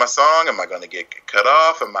to play my song. Am I going to get cut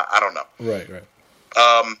off? I don't know. Right.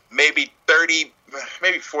 Maybe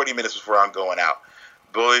 40 minutes before I'm going out,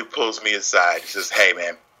 Bully pulls me aside. He says, hey,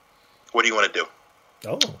 man, what do you want to do?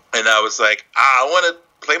 Oh. And I was like, I want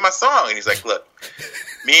to play my song. And he's like, look,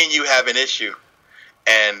 me and you have an issue,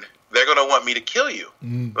 and they're going to want me to kill you.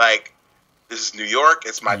 Like, this is New York.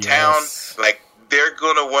 It's my town. Like, they're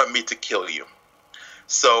going to want me to kill you.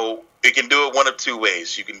 So you can do it one of 2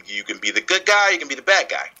 ways. You can be the good guy. You can be the bad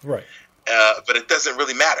guy. Right. But it doesn't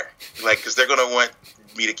really matter, like, because they're gonna want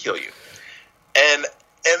me to kill you. And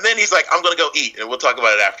then he's like, I'm gonna go eat, and we'll talk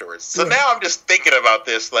about it afterwards. So now I'm just thinking about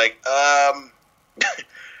this, like, how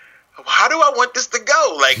do I want this to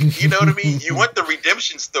go? Like, you know what I mean? You want the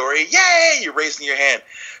redemption story? Yay! You're raising your hand.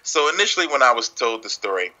 So initially, when I was told the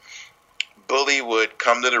story, Bully would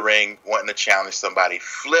come to the ring wanting to challenge somebody.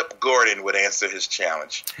 Flip Gordon would answer his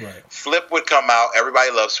challenge. Right. Flip would come out.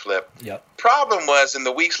 Everybody loves Flip. Yep. Problem was, in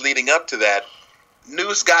the weeks leading up to that,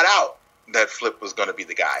 news got out that Flip was going to be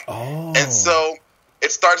the guy. Oh. And so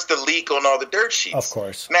it starts to leak on all the dirt sheets. Of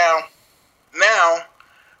course. Now,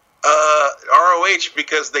 ROH,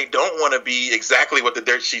 because they don't want to be exactly what the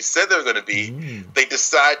dirt sheets said they were going to be, they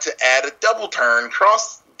decide to add a double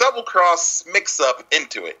cross mix up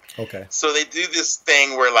into it. Okay. So they do this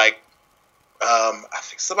thing where, like, I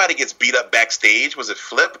think somebody gets beat up backstage. Was it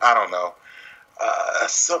Flip? I don't know.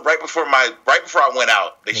 So right before I went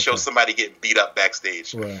out, they show somebody getting beat up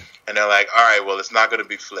backstage. Right. And they're like, all right, well, it's not going to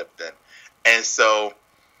be Flip then. And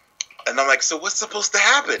I'm like, so what's supposed to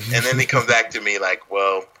happen? And then they come back to me like,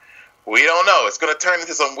 well, we don't know. It's going to turn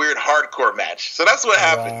into some weird hardcore match. So that's what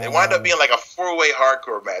happened. Wow. It wound up being like a 4-way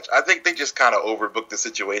hardcore match. I think they just kind of overbooked the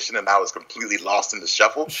situation, and I was completely lost in the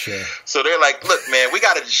shuffle. Sure. So they're like, look, man, we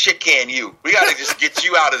got to shit can you. We got to just get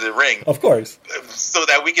you out of the ring. Of course. So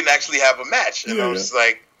that we can actually have a match. And I was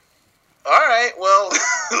like, all right, well,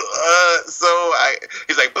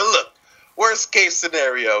 he's like, but look, worst case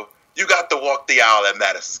scenario, you got to walk the aisle at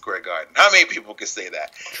Madison Square Garden. How many people can say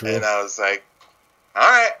that? True. And I was like, all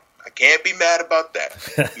right, I can't be mad about that.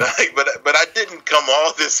 but I didn't come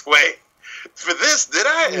all this way for this, did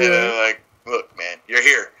I? Yeah. And I'm like, look, man, you're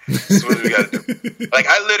here. This is what we got to do. Like,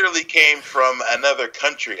 I literally came from another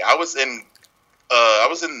country. I was in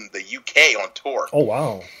the UK on tour. Oh,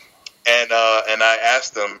 wow. And I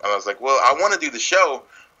asked them, I was like, well, I want to do the show,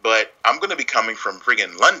 but I'm going to be coming from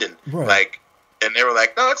friggin' London. Right. Like, and they were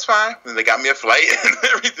like, no, it's fine. And they got me a flight and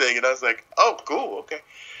everything. And I was like, oh, cool, okay.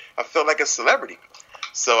 I felt like a celebrity.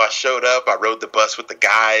 So I showed up. I rode the bus with the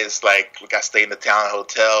guys. Like I stayed in the town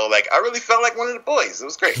hotel. Like, I really felt like one of the boys. It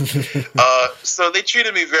was great. So they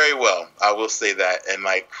treated me very well. I will say that. And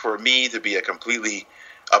like, for me to be a complete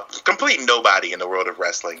nobody in the world of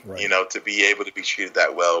wrestling, right. You know, to be able to be treated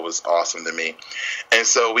that well was awesome to me. And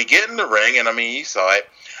so we get in the ring, and I mean, you saw it.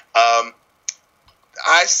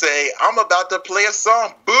 I say, I'm about to play a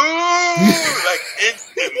song. Boo! Like,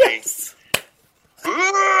 instantly. Yes. Boo!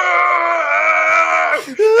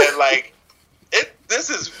 And like, this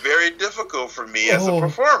is very difficult for me as a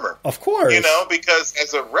performer. Of course. You know, because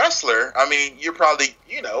as a wrestler, I mean, you're probably,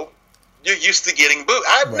 you know, you're used to getting booed.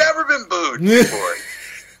 I've never been booed before.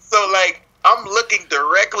 So, like, I'm looking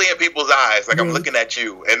directly at people's eyes, like I'm looking at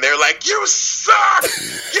you, and they're like, "You suck!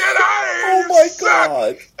 Get out of here! Oh my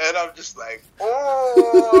God!" And I'm just like,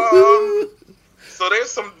 "Oh." So there's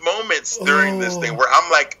some moments during this thing where I'm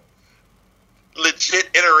like, legit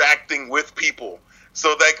interacting with people.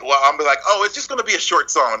 So like, well, I'm like, "Oh, it's just gonna be a short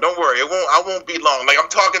song. Don't worry, I won't be long." Like, I'm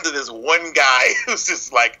talking to this one guy who's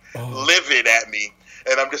just like livid at me,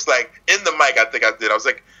 and I'm just like, in the mic, I think I did. I was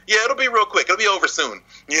like, yeah, it'll be real quick. It'll be over soon,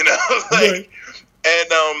 you know. Like,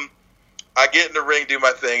 and I get in the ring, do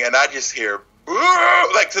my thing, and I just hear,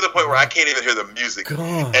 like, to the point where I can't even hear the music,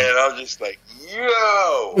 God. And I'm just like,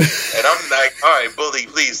 yo, and I'm like, all right, Bully,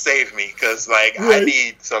 please save me, because like I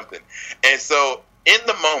need something. And so in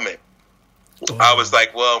the moment, I was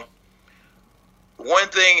like, well, one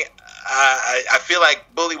thing I feel like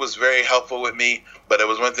Bully was very helpful with me, but it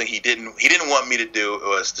was one thing he didn't want me to do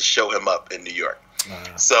was to show him up in New York.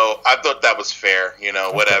 So I thought that was fair, you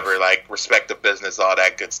know, whatever, like, respect the business, all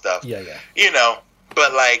that good stuff. Yeah. You know,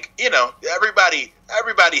 but like, you know, everybody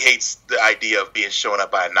hates the idea of being shown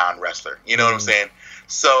up by a non-wrestler. You know what I'm saying?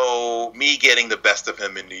 So me getting the best of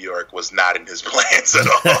him in New York was not in his plans at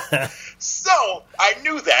all. So I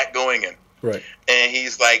knew that going in. Right. And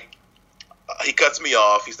he's like, he cuts me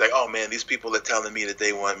off. He's like, "Oh man, these people are telling me that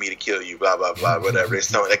they want me to kill you, blah blah blah, whatever.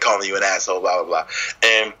 They're calling you an asshole, blah blah blah."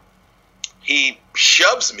 And he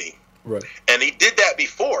shoves me. Right. And he did that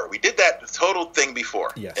before. We did that total thing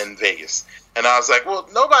before in Vegas. And I was like, well,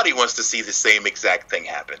 nobody wants to see the same exact thing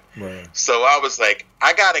happen. Right. So I was like,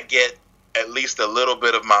 I got to get at least a little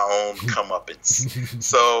bit of my own comeuppance.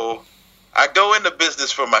 So I go into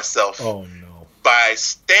business for myself by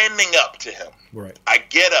standing up to him. Right. I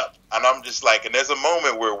get up, and I'm just like, and there's a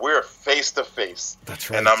moment where we're face to face. That's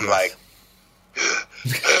right. And I'm like,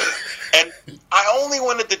 and I only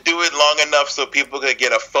wanted to do it long enough so people could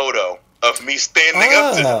get a photo of me standing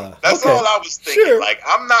up to them. That's all I was thinking. Sure. Like,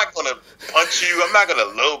 I'm not going to punch you. I'm not going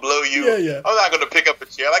to low blow you. I'm not going to pick up a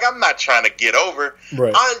chair. Like, I'm not trying to get over.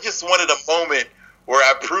 Right. I just wanted a moment where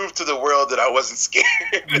I proved to the world that I wasn't scared.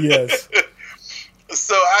 Yes.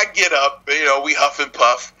 So I get up, you know, we huff and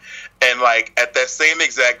puff. And, like, at that same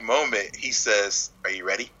exact moment, he says, "Are you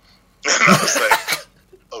ready?" And I was like,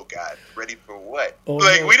 oh, God, ready for what? We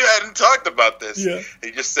hadn't talked about this. Yeah.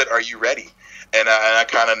 He just said, "Are you ready?" And I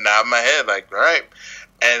kind of nod my head like, all right.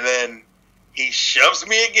 And then he shoves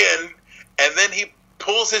me again, and then he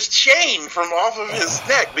pulls his chain from off of his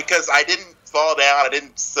neck because I didn't fall down, I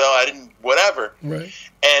didn't whatever. Right.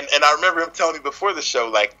 And I remember him telling me before the show,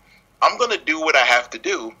 like, I'm going to do what I have to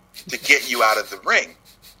do to get you out of the ring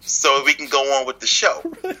so we can go on with the show.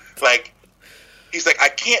 Right. Like, he's like, I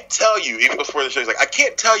can't tell you, even before the show, he's like, I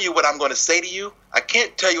can't tell you what I'm going to say to you. I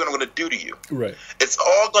can't tell you what I'm going to do to you. Right. It's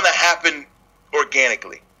all going to happen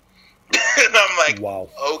organically. And I'm like, wow.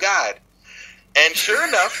 Oh, God. And sure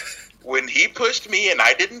enough, when he pushed me and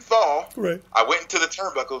I didn't fall, I went into the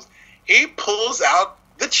turnbuckles, he pulls out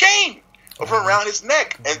the chain from around his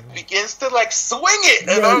neck and begins to, like, swing it.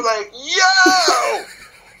 And I'm like, yo,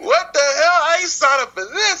 what the hell? I ain't signed up for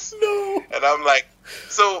this. No. And I'm like,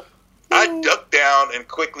 so I duck down and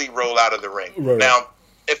quickly roll out of the ring. Right. Now,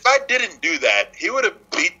 if I didn't do that, he would have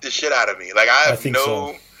beat the shit out of me. Like, I have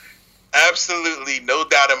absolutely no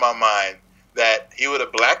doubt in my mind that he would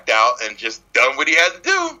have blacked out and just done what he had to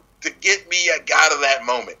do to get me out of that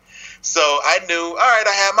moment. So I knew, all right,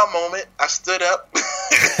 I had my moment. I stood up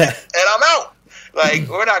and I'm out. Like,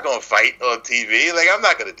 we're not going to fight on TV. Like, I'm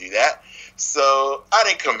not going to do that. So I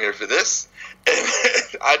didn't come here for this. And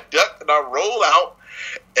I ducked and I rolled out,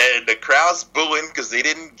 and the crowd's booing because I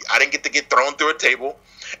didn't get to get thrown through a table.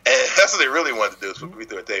 And that's what they really wanted to do, is put me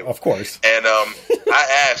through a table. Of course. And I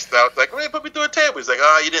was like, "Well, put me through a table." He's like,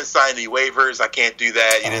 "Oh, you didn't sign any waivers. I can't do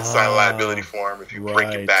that. You didn't sign a liability form. If you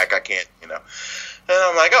break your back, I can't, And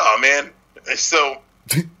I'm like, "Oh, man." So,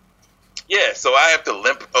 yeah, so I have to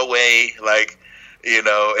limp away, like, and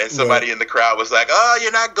somebody in the crowd was like, "Oh,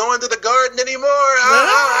 you're not going to the Garden anymore."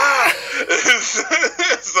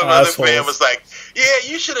 Some other fan was like, "Yeah,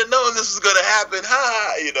 you should have known this was going to happen."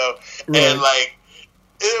 And like,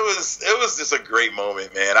 it was just a great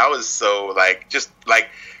moment, man. I was so like, just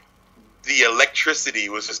like, the electricity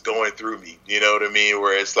was just going through me. You know what I mean?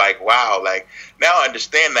 Where it's like, wow, like, now I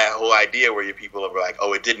understand that whole idea where your people are like,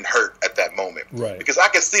 oh, it didn't hurt at that moment. Right. Because I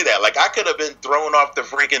could see that. Like, I could have been thrown off the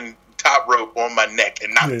freaking top rope on my neck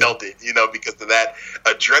and not felt it, because of that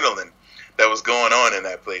adrenaline that was going on in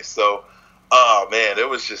that place. So, oh man, it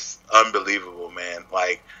was just unbelievable, man.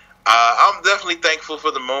 Like, I'm definitely thankful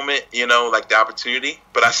for the moment, like the opportunity,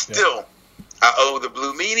 but I I owe the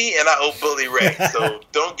Blue Meanie and I owe Bully Ray. So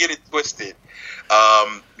don't get it twisted.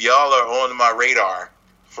 Y'all are on my radar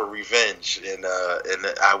for revenge, and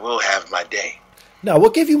I will have my day. Now,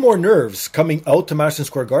 what gave you more nerves, coming out to Madison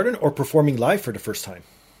Square Garden or performing live for the first time?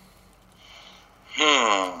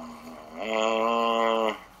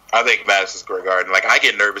 I think Madison Square Garden. Like, I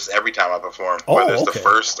get nervous every time I perform, whether it's the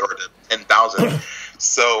first or the 10,000.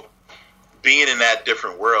 So being in that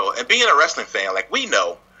different world and being a wrestling fan, like, we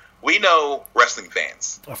know wrestling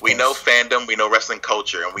fans. We know fandom. We know wrestling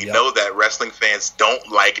culture, and we know that wrestling fans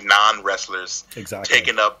don't like non-wrestlers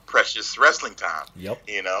taking up precious wrestling time. Yep.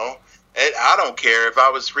 And I don't care if I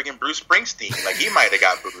was freaking Bruce Springsteen. Like, he might have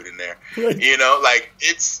got booed in there. Like,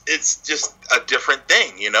 it's just a different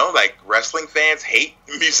thing. Like, wrestling fans hate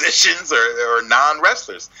musicians or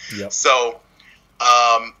non-wrestlers. Yep. So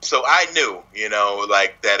I knew,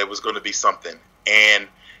 like, that it was going to be something. And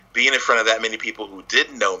being in front of that many people who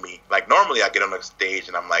didn't know me, like, normally I get on the stage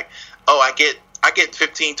and I'm like, oh, I get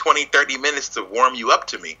 15, 20, 30 minutes to warm you up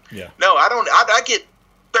to me. Yeah. No, I don't. I get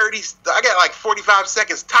 30, I got like 45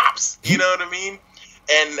 seconds tops. You know what I mean?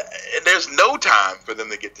 And there's no time for them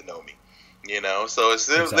to get to know me. So it's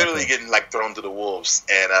literally getting like thrown to the wolves.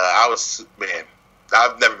 And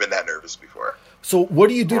I've never been that nervous before. So what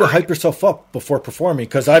do you do to hype yourself up before performing?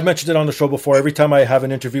 Because I've mentioned it on the show before. Every time I have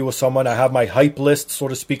an interview with someone, I have my hype list, so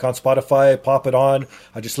to speak, on Spotify. I pop it on.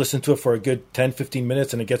 I just listen to it for a good 10, 15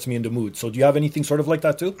 minutes, and it gets me in the mood. So do you have anything sort of like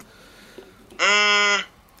that too? I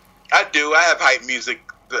do. I have hype music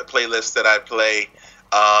playlists that I play.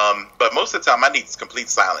 But most of the time I need complete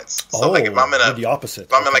silence. So like if I'm in the opposite.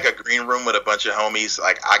 If I'm in like a green room with a bunch of homies,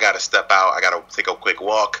 like I gotta step out, I gotta take a quick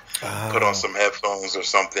walk, put on some headphones or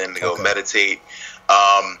something to go meditate.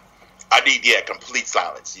 I need complete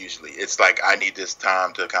silence usually. It's like I need this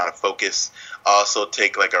time to kind of focus. Also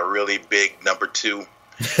take like a really big number 2.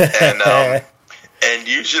 And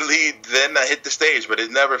usually then I hit the stage, but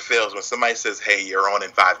it never fails when somebody says, hey, you're on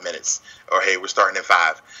in 5 minutes, or hey, we're starting in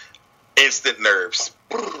 5. Instant nerves,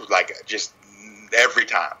 like just every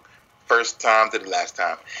time, first time to the last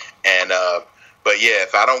time. And but yeah,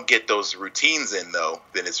 if I don't get those routines in though,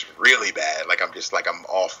 then it's really bad. Like I'm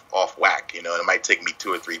off whack. It might take me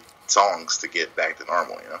 2 or 3 songs to get back to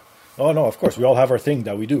normal. Oh no, of course we all have our thing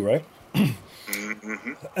that we do, right?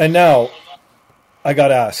 Mm-hmm. And now I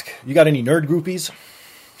gotta ask, you got any nerd groupies?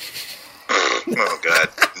 Oh God,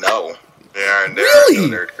 no. There are no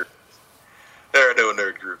nerd groupies. There are no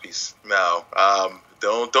nerd groupies. No.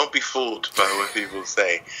 Don't be fooled by what people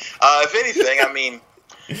say. If anything, I mean,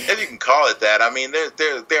 if you can call it that, I mean,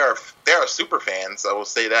 there are super fans. I will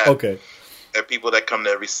say that. Okay. There are people that come to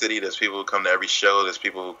every city. There's people who come to every show. There's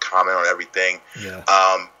people who comment on everything. Yeah.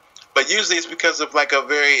 But usually it's because of like a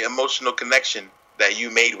very emotional connection that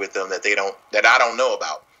you made with them that I don't know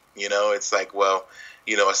about. It's like, well,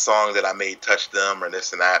 a song that I made touched them or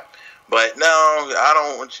this and that. But no, I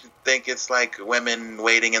don't want you to think it's like women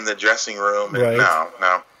waiting in the dressing room. And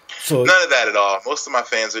no. So, none of that at all. Most of my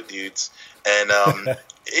fans are dudes. And, and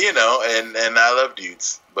I love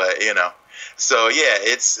dudes. But, so yeah,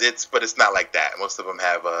 but it's not like that. Most of them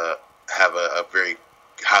have a very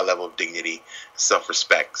high level of dignity,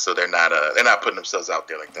 self-respect. So they're not putting themselves out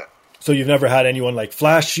there like that. So you've never had anyone like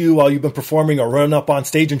flash you while you've been performing or run up on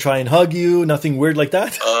stage and try and hug you? Nothing weird like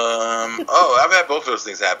that? I've had both of those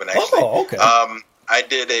things happen actually. Oh, okay. I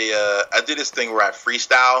did this thing where I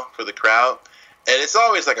freestyle for the crowd, And it's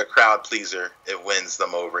always like a crowd pleaser. It wins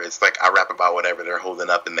them over. It's like I rap about whatever they're holding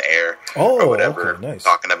up in the air or whatever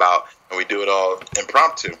talking about, and we do it all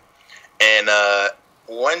impromptu. And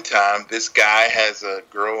one time, this guy has a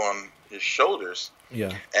girl on his shoulders.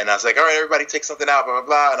 Yeah. And I was like, all right, everybody take something out, blah, blah,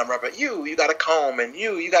 blah. And I'm rapping, you got a comb, and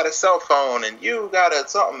you got a cell phone, and you got a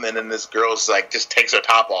something. And then this girl's like, just takes her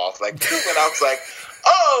top off. Like, and I was like,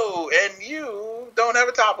 oh, and you don't have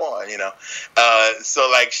a top on, you know? So,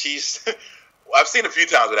 like, she's... I've seen a few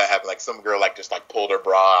times where that happened. Like some girl, like just like pulled her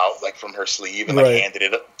bra out, like from her sleeve, and like handed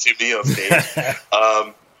it up to me on stage.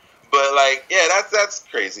 But like, yeah, that's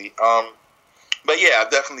crazy. But yeah, I've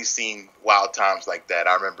definitely seen wild times like that.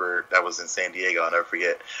 I remember that was in San Diego. I'll never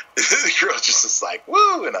forget. The girl just was like,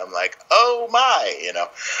 "Woo!" and I'm like, "Oh my!" You know.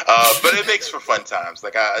 But it makes for fun times.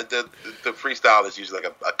 Like the freestyle is usually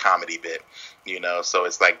like a comedy bit, you know. So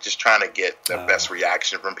it's like just trying to get the best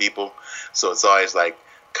reaction from people. So it's always like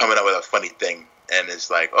coming up with a funny thing, and it's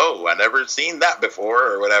like, oh, I never seen that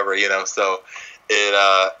before, or whatever, you know. So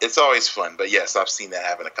it's always fun. But yes, I've seen that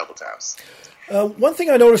happen a couple times. One thing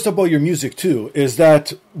I noticed about your music too is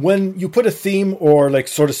that when you put a theme, or like,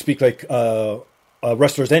 so to speak, like a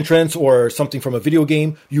wrestler's entrance or something from a video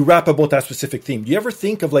game, you rap about that specific theme. Do you ever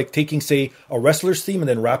think of like taking, say, a wrestler's theme and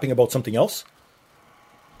then rapping about something else?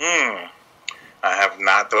 I have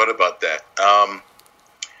not thought about that. I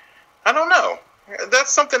don't know.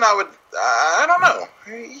 That's something I don't know.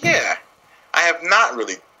 Yeah. I have not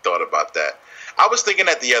really thought about that. I was thinking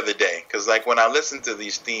that the other day, because like when I listen to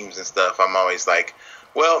these themes and stuff, I'm always like,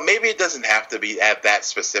 well, maybe it doesn't have to be at that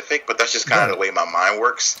specific, but that's just kind of the way my mind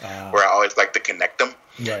works, where I always like to connect them,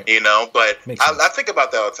 you know, but I think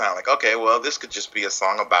about that all the time. Like, okay, well, this could just be a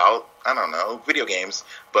song about, I don't know, video games,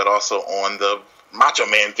 but also on the Macho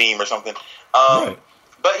Man theme or something.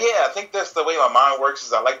 But yeah, I think that's the way my mind works,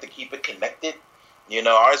 is I like to keep it connected. You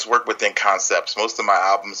know, I always work within concepts. Most of my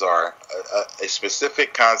albums are a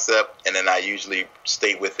specific concept, and then I usually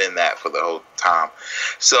stay within that for the whole time.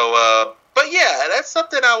 So, but yeah, that's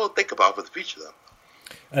something I will think about for the future, though.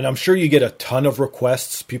 And I'm sure you get a ton of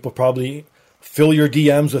requests. People probably fill your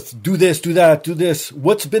DMs with, do this, do that, do this.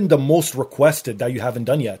 What's been the most requested that you haven't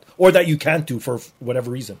done yet, or that you can't do for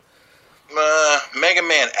whatever reason? Mega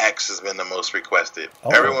Man X has been the most requested.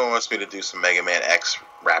 Everyone wants me to do some Mega Man X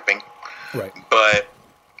rapping. Right. But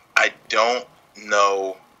I don't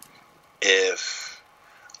know if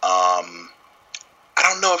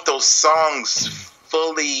those songs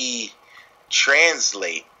fully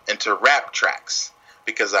translate into rap tracks,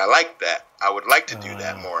 because I like that. I would like to do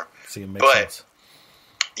that more. See, it makes sense.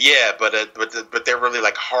 Yeah, but they're really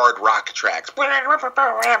like hard rock tracks. You know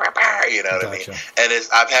what I mean? And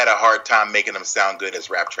I've had a hard time making them sound good as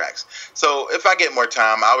rap tracks. So if I get more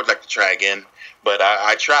time, I would like to try again. But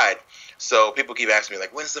I tried. So people keep asking me,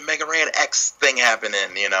 like, when's the Mega Ran X thing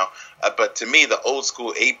happening, you know? But to me, the old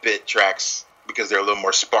school 8-bit tracks, because they're a little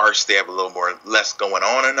more sparse, they have a little more less going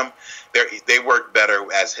on in them, they work better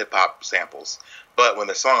as hip-hop samples. But when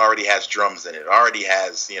the song already has drums in it, already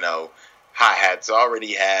has, you know, hi-hats,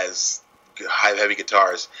 already has heavy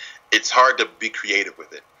guitars, it's hard to be creative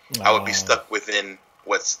with it. I would be stuck within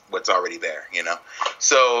what's already there, you know?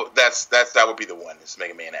 So that would be the one, is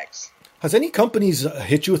Mega Man X. Has any companies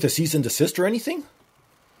hit you with a cease and desist or anything?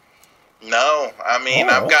 No. I mean,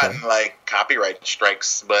 I've gotten, like, copyright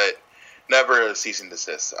strikes, but never a cease and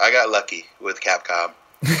desist. I got lucky with Capcom.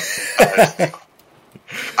 I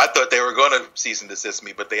thought they were going to cease and desist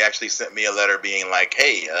me, but they actually sent me a letter being like,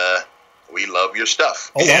 hey, we love your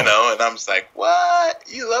stuff, you know? And I'm just like, what?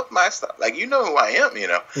 You love my stuff? Like, you know who I am, you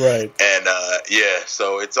know? Right. And, yeah,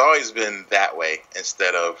 so it's always been that way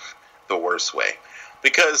instead of the worst way.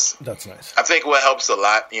 Because that's nice. I think what helps a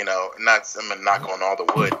lot, you know, I'm gonna knock on all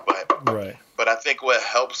the wood, but I think what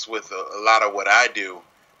helps with a lot of what I do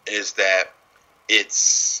is that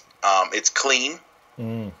it's clean.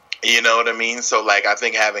 You know what I mean? So like, I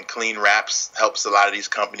think having clean raps helps a lot of these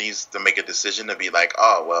companies to make a decision to be like,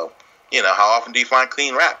 oh, well, you know, how often do you find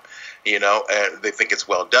clean rap? You know, they think it's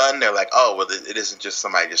well done. They're like, oh, well, it isn't just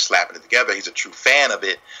somebody just slapping it together. He's a true fan of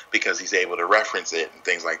it because he's able to reference it and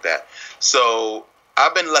things like that. So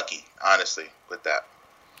I've been lucky, honestly, with that.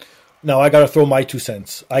 Now, I got to throw my 2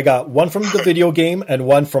 cents. I got one from the video game and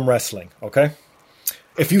one from wrestling, okay?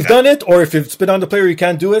 If you've done it, or if it's been on the player, you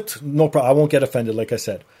can't do it, no problem. I won't get offended, like I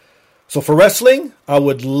said. So for wrestling, I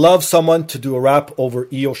would love someone to do a rap over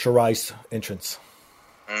Io Shirai's entrance.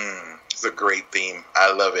 It's a great theme.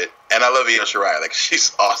 I love it. And I love Io Shirai. Like,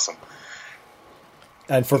 she's awesome.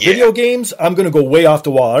 And for video games, I'm going to go way off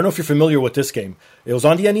the wall. I don't know if you're familiar with this game. It was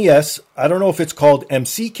on the NES. I don't know if it's called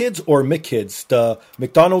MC Kids or Mick Kids. The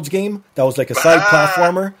McDonald's game that was like a side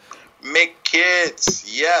platformer. Mick Kids,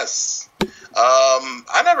 yes.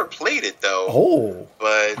 I never played it though. Oh,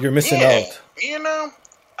 but you're missing out. You know,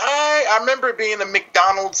 I remember it being a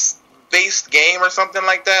McDonald's based game or something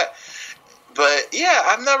like that. But yeah,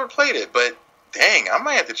 I've never played it. But dang, I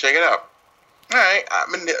might have to check it out. All right, I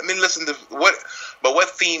mean, listen to what. But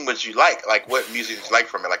what theme would you like? Like, what music did you like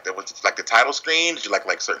from it? Like, was it like the title screen? Did you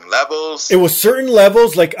like certain levels? It was certain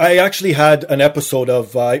levels. Like, I actually had an episode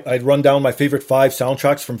of I'd run down my favorite 5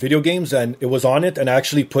 soundtracks from video games, and it was on it. And I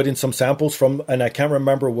actually put in some samples from, and I can't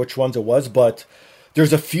remember which ones it was, but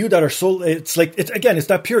there's a few that are so. It's like it's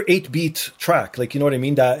that pure 8-beat track. Like, you know what I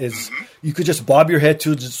mean? That is, you could just bob your head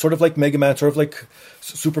to, just sort of like Mega Man, sort of like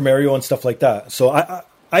Super Mario and stuff like that. So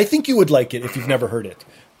I think you would like it if you've never heard it.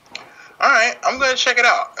 All right, I'm going to check it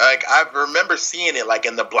out. Like, I remember seeing it, like,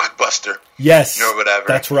 in the Blockbuster. Yes. Or whatever.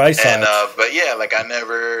 That's where I saw it. But, yeah, like, I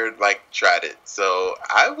never, like, tried it. So,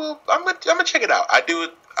 I'm going to check it out. I'm going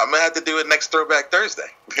to have to do it next Throwback Thursday.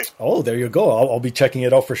 Oh, there you go. I'll be checking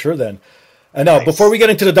it out for sure then. And now, before we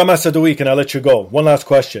get into the Dumbass of the Week and I let you go, one last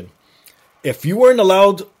question. If you weren't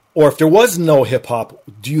allowed, or if there was no hip-hop,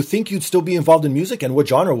 do you think you'd still be involved in music, and what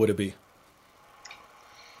genre would it be?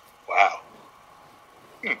 Wow.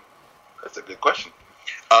 That's a good question.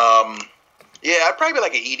 Yeah, I'd probably be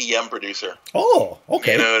like an EDM producer. Oh,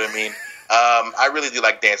 okay. You know what I mean? I really do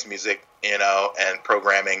like dance music, you know, and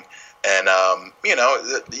programming, and you know,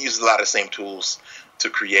 use a lot of the same tools to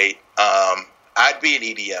create. I'd be an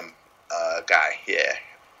EDM guy. Yeah.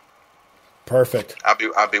 Perfect. I'll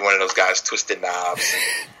be one of those guys twisting knobs.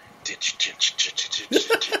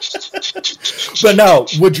 But now,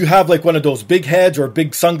 would you have like one of those big heads or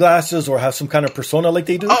big sunglasses or have some kind of persona like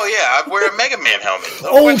they do? Oh yeah, I'd wear a Mega Man helmet.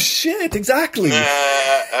 Oh shit, exactly.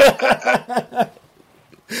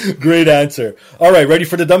 Great answer. All right, ready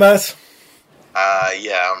for the dumbass?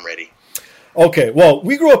 Yeah, I'm ready. Okay, well,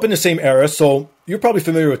 we grew up in the same era, so you're probably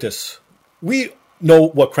familiar with this. We know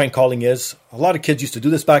what crank calling is. A lot of kids used to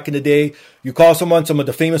do this back in the day. You call someone, some of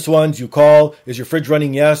the famous ones, you call, is your fridge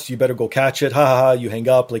running? Yes, you better go catch it. Ha ha ha, you hang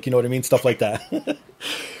up, like, you know what I mean? Stuff like that.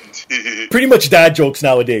 Pretty much dad jokes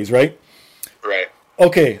nowadays, right? Right.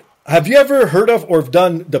 Okay, have you ever heard of or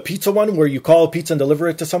done the pizza one where you call pizza and deliver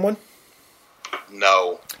it to someone?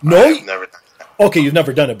 No. No? I've never done that. Okay, you've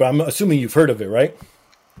never done it, but I'm assuming you've heard of it, right?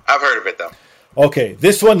 I've heard of it, though. Okay,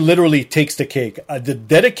 this one literally takes the cake. The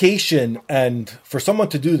dedication and for someone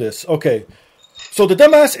to do this. Okay, so the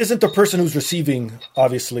dumbass isn't the person who's receiving,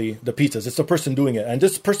 obviously, the pizzas. It's the person doing it. And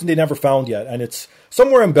this person they never found yet. And it's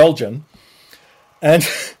somewhere in Belgium. And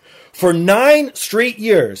for 9 straight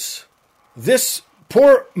years, this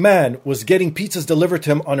poor man was getting pizzas delivered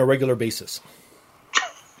to him on a regular basis.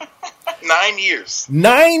 9 years.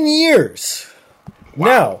 9 years. Wow.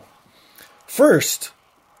 Now, first,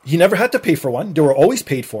 he never had to pay for one. They were always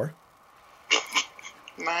paid for.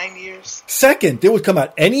 9 years. Second, they would come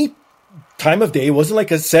at any time of day. It wasn't like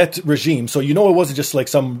a set regime. So, you know, it wasn't just like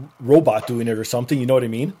some robot doing it or something. You know what I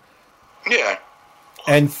mean? Yeah.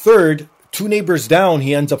 And third, 2 neighbors down,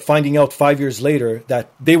 he ends up finding out 5 years later that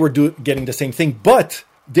they were getting the same thing, but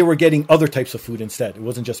they were getting other types of food instead. It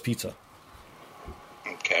wasn't just pizza.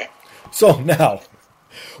 Okay. So now,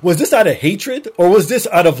 was this out of hatred or was this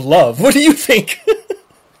out of love? What do you think?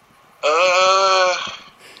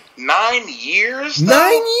 9 years?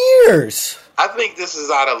 9 years. I think this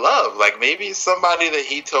is out of love. Like, maybe somebody that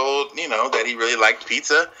he told, you know, that he really liked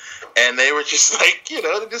pizza, and they were just like, you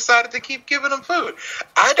know, they decided to keep giving him food.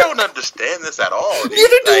 I don't understand this at all. Dude.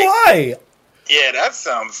 Neither do I. Yeah, that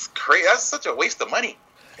sounds crazy. That's such a waste of money.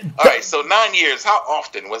 All right, so 9 years, how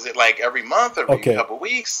often? Was it like every month or every couple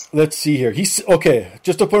weeks? Let's see here. Just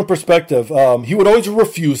to put in perspective, he would always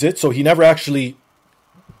refuse it, so he never actually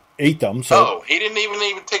ate them. So he didn't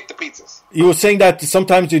even take the pizzas. He was saying that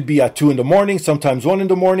sometimes it'd be at 2 a.m, sometimes 1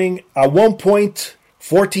 a.m. At one point,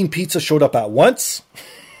 14 pizzas showed up at once.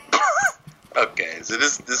 Okay, so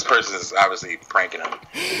this person is obviously pranking him.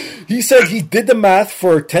 He said he did the math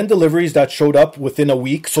for 10 deliveries that showed up within a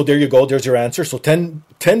week. So there you go. There's your answer. So 10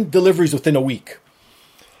 deliveries within a week.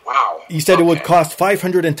 Wow. He said it would cost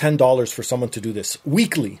 $510 for someone to do this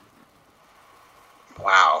weekly.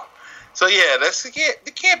 Wow. So yeah,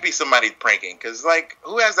 it can't be somebody pranking, because like,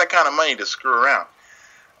 who has that kind of money to screw around?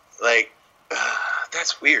 Like,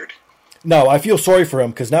 that's weird. No, I feel sorry for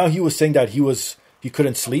him, because now he was saying that he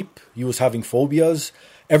couldn't sleep. He was having phobias.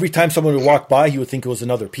 Every time someone would walk by, he would think it was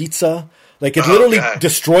another pizza. Like, it literally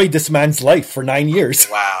destroyed this man's life for 9 years.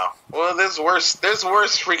 Wow. Well, there's worse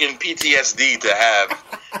freaking PTSD to have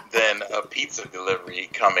than a pizza delivery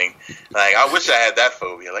coming. Like, I wish I had that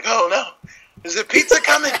phobia. Like, oh no, is there pizza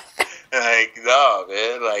coming? Like, no,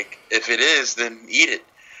 man. Like, if it is, then eat it.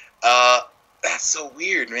 That's so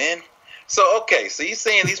weird, man. So, okay, so you're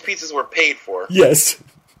saying these pizzas were paid for. Yes.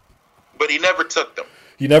 But he never took them.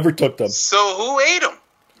 He never took them. So who ate them?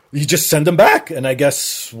 You just send them back, and I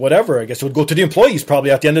guess whatever. I guess it would go to the employees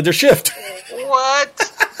probably at the end of their shift.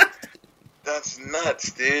 What? That's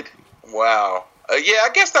nuts, dude. Wow. Yeah, I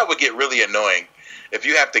guess that would get really annoying if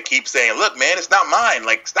you have to keep saying, look, man, it's not mine.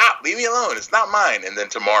 Like, stop, leave me alone. It's not mine. And then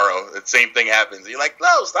tomorrow, the same thing happens. You're like,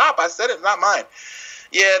 no, stop. I said it's not mine.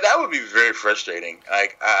 Yeah, that would be very frustrating.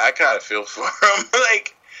 Like, I kind of feel for him.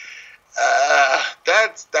 Like,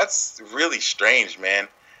 that's really strange, man.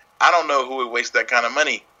 I don't know who would waste that kind of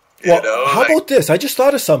money. Well, how about this? I just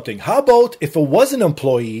thought of something. How about if it was an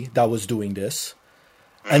employee that was doing this,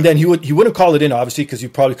 and then he wouldn't call it in, obviously, because you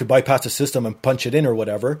probably could bypass the system and punch it in or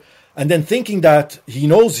whatever, and then thinking that he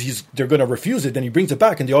knows they're going to refuse it, then he brings it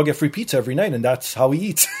back, and they all get free pizza every night, and that's how he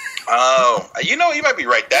eats. Oh, you might be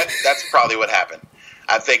right. That's probably what happened.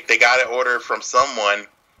 I think they got an order from someone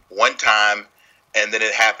one time, and then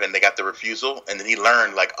it happened. They got the refusal, and then he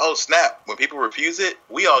learned, like, oh, snap, when people refuse it,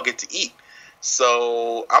 we all get to eat.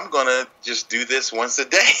 So I'm going to just do this once a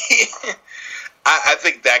day. I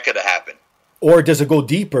think that could have happened. Or does it go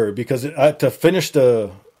deeper? Because to finish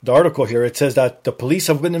the article here, it says that the police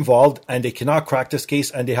have been involved, and they cannot crack this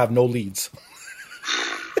case, and they have no leads.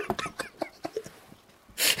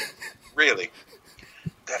 Really?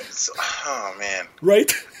 That's, oh man.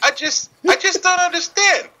 Right? I just don't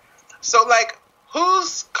understand. So like,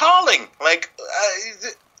 who's calling? Like,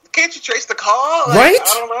 can't you trace the call? Like, right?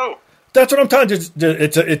 I don't know. That's what I'm telling you.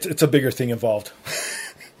 It's a bigger thing involved.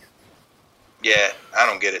 Yeah, I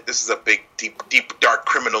don't get it. This is a big, deep, dark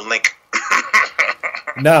criminal link.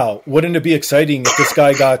 Now, wouldn't it be exciting if this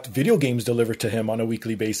guy got video games delivered to him on a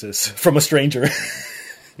weekly basis from a stranger?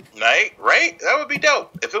 Right? That would be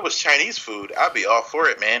dope. If it was Chinese food, I'd be all for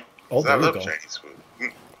it, man. Oh, there I you love go. Chinese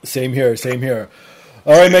food. Same here.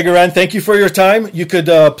 All right, Mega Ran, thank you for your time. You could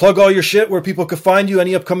plug all your shit where people could find you,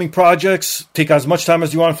 any upcoming projects. Take as much time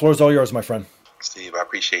as you want. Floor is all yours, my friend. Steve, I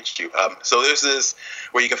appreciate you. So this is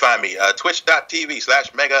where you can find me.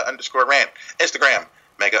 Twitch.tv/Mega_Ran. Instagram,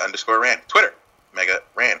 Mega_Ran. Twitter, Mega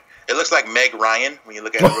Ran. It looks like Meg Ryan when you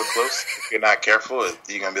look at it real close. If you're not careful,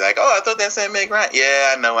 you're going to be like, oh, I thought that said Meg Ryan.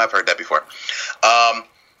 Yeah, I know. I've heard that before.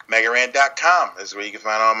 Megaran.com is where you can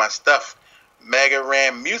find all my stuff.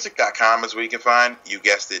 MegaRanMusic.com is where you can find, you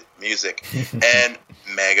guessed it, music. And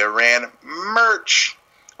Mega Ran merch,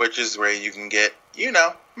 which is where you can get,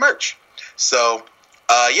 merch. So,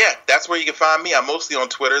 yeah, that's where you can find me. I'm mostly on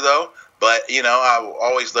Twitter, though. But, I will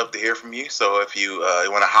always love to hear from you. So if you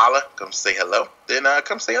want to holla, come say hello, then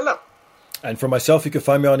come say hello. And for myself, you can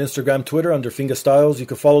find me on Instagram, Twitter, under Finger Styles. You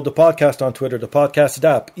can follow the podcast on Twitter, The Podcast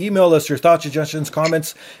App. Email us your thoughts, suggestions,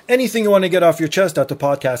 comments, anything you want to get off your chest at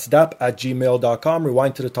thepodcastapp@gmail.com.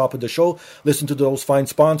 Rewind to the top of the show. Listen to those fine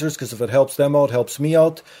sponsors, because if it helps them out, it helps me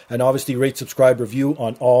out. And obviously, rate, subscribe, review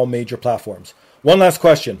on all major platforms. One last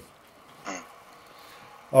question.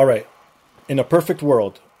 All right. In a perfect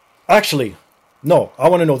world. Actually, no, I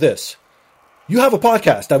want to know this. You have a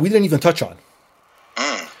podcast that we didn't even touch on.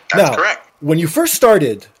 That's correct. When you first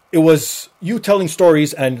started, it was you telling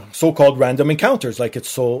stories and so-called random encounters, like it's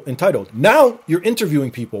so entitled. Now you're interviewing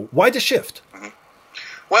people. Why the shift? Mm-hmm.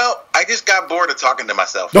 Well, I just got bored of talking to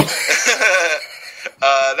myself. That's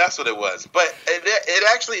what it was. But it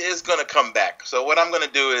actually is going to come back. So what I'm going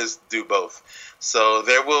to do is do both. So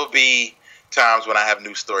there will be times when I have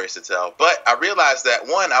new stories to tell. But I realized that,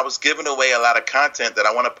 one, I was giving away a lot of content that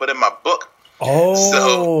I want to put in my book. Oh,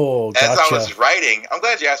 so gotcha. as I was writing, I'm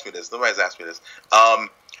glad you asked me this. Nobody's asked me this.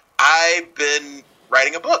 I've been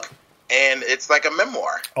writing a book, and it's like a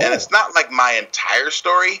memoir. Oh. And it's not like my entire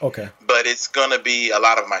story, okay, but it's going to be a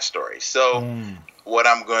lot of my stories. So what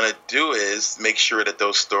I'm going to do is make sure that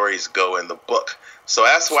those stories go in the book. So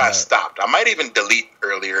that's why I stopped. I might even delete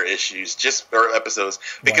earlier or episodes,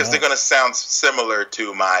 because they're going to sound similar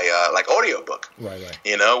to my like audio book. Right.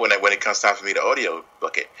 When it comes time for me to audio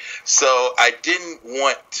book it. So I didn't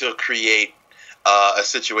want to create a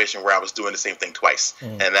situation where I was doing the same thing twice.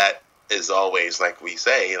 And that is always, like we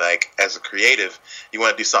say, like as a creative, you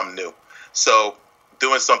want to do something new. So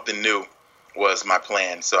doing something new was my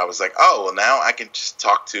plan. So I was like, oh, well, now I can just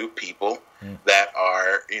talk to people that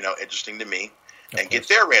are, interesting to me. And get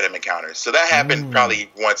their random encounters. So that happened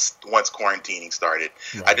probably once quarantining started.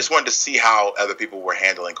 Right. I just wanted to see how other people were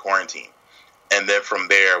handling quarantine. And then from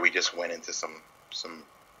there, we just went into some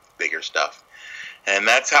bigger stuff. And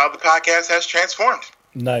that's how the podcast has transformed.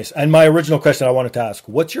 Nice. And my original question I wanted to ask,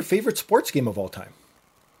 what's your favorite sports game of all time?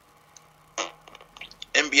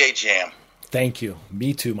 NBA Jam. Thank you.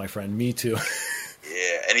 Me too, my friend. Me too.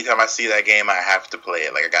 Yeah, anytime I see that game, I have to play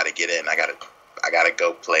it. Like, I got to get in. I gotta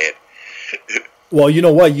go play it. Well, you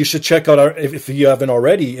know what? You should check out our, if you haven't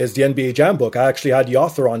already, is the NBA Jam book. I actually had the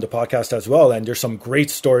author on the podcast as well, and there's some great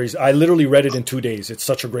stories. I literally read it in 2 days. It's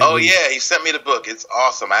such a great read. Yeah, he sent me the book. It's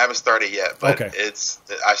awesome. I haven't started yet, but okay.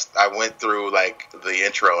 I went through like the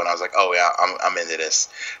intro, and I was like, oh yeah, I'm into this.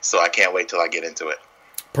 So I can't wait till I get into it.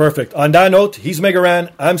 Perfect. On that note, he's Mega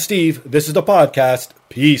Ran. I'm Steve. This is the podcast.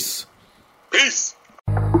 Peace. Peace.